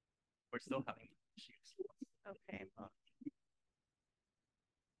still having issues. Okay.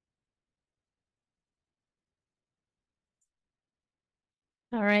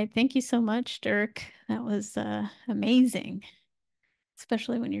 All right. Thank you so much, Dirk. That was amazing,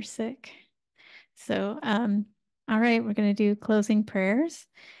 especially when you're sick. So, all right, we're going to do closing prayers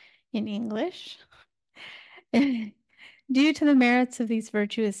in English. Due to the merits of these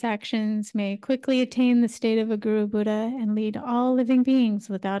virtuous actions, may I quickly attain the state of a Guru Buddha and lead all living beings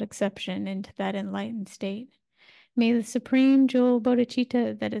without exception into that enlightened state. May the supreme jewel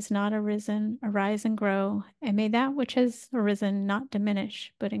bodhicitta that is not arisen arise and grow, and may that which has arisen not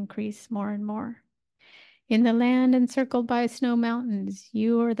diminish, but increase more and more. In the land encircled by snow mountains,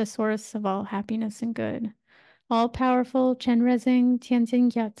 you are the source of all happiness and good. All-powerful Chenrezig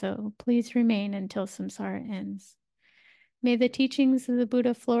Tianzin Gyatso, please remain until samsara ends. May the teachings of the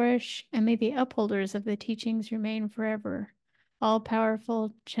Buddha flourish, and may the upholders of the teachings remain forever.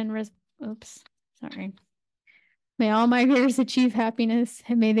 All-powerful Chenrezig, May all migrators achieve happiness,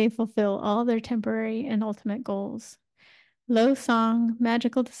 and may they fulfill all their temporary and ultimate goals. Low song,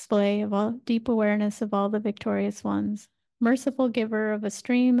 magical display of all deep awareness of all the victorious ones. Merciful giver of a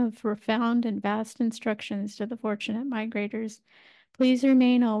stream of profound and vast instructions to the fortunate migrators, please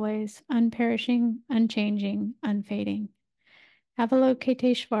remain always unperishing, unchanging, unfading.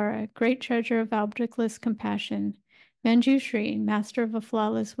 Avalokiteshvara, great treasure of objectless compassion. Manjushri, master of a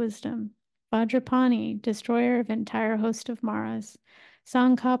flawless wisdom. Vajrapani, destroyer of entire host of Maras.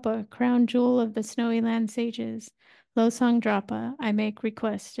 Sangkapa, crown jewel of the snowy land sages. Losang Drapa, I make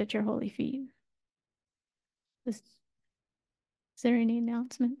request at your holy feet. Is there any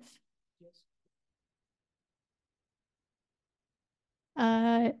announcements?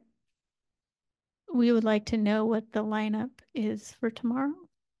 We would like to know what the lineup is for tomorrow.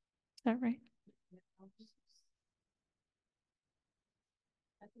 Is that right?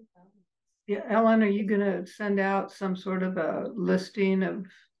 Yeah, Ellen, are you going to send out some sort of a listing of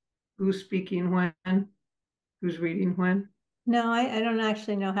who's speaking when, who's reading when? No, I don't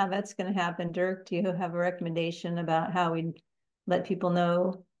actually know how that's going to happen. Dirk, do you have a recommendation about how we let people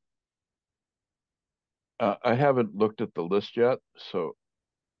know? I haven't looked at the list yet,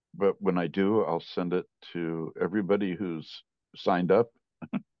 but when I do, I'll send it to everybody who's signed up,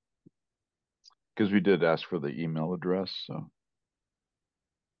 because we did ask for the email address. So,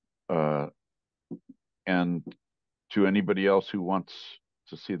 and to anybody else who wants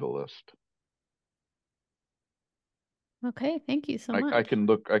to see the list. Okay, thank you so much. I can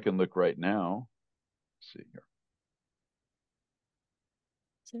look right now. Let's see here.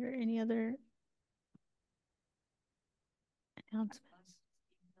 Is there any other announcements?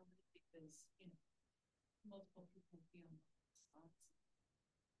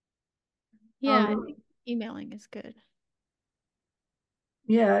 Yeah, I think emailing is good.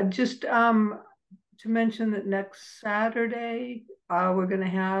 Yeah, just to mention that next Saturday, we're going to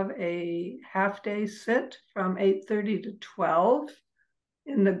have a half-day sit from 8:30 to 12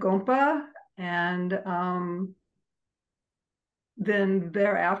 in the Gompa. And then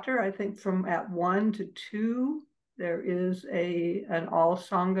thereafter, I think from at 1 to 2, there is an all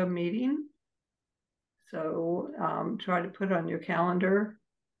Sangha meeting. So try to put on your calendar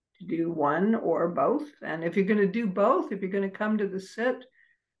to do one or both. And if you're going to do both, if you're going to come to the sit,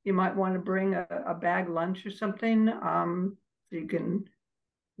 you might want to bring a bag lunch or something so you can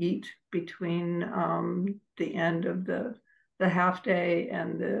eat between the end of the half day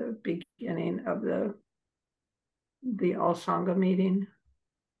and the beginning of the all Sangha meeting.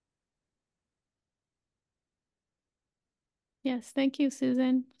 Yes, thank you,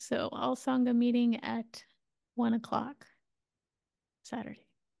 Susan. So all Sangha meeting at 1 o'clock Saturday.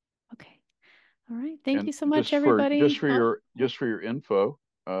 Okay. All right. Thank you so much, everybody. Just for your info,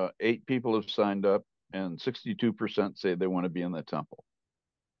 8 people have signed up, and 62% say they want to be in the temple.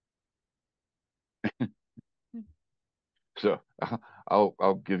 So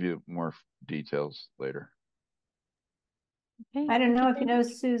I'll give you more details later. Okay. I don't know if you know,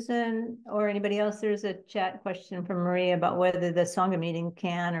 Susan, or anybody else, there's a chat question from Maria about whether the Sangha meeting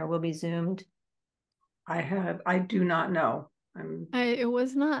can or will be Zoomed. I do not know. It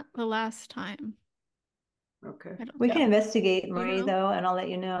was not the last time. Okay. We can investigate, You Marie, know? though, and I'll let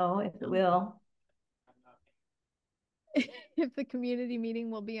you know if it will. If the community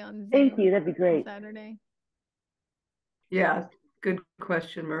meeting will be on Zoom. Thank you. That'd be great. Saturday. Yeah, good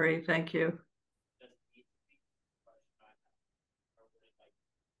question, Marie. Thank you.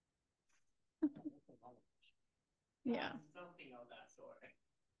 Yeah.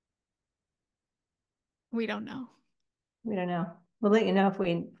 We don't know. We don't know. We'll let you know if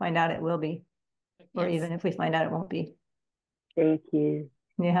we find out it will be, or Yes. even if we find out it won't be. Thank you.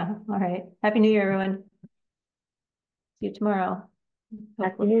 Yeah. All right. Happy New Year, everyone. See you tomorrow.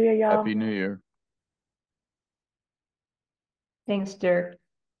 Happy New Year, y'all. Happy New Year. Thanks, Dirk.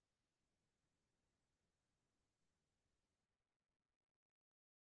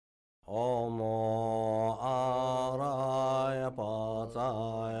 Omo araya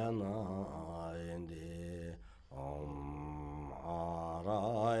pacayana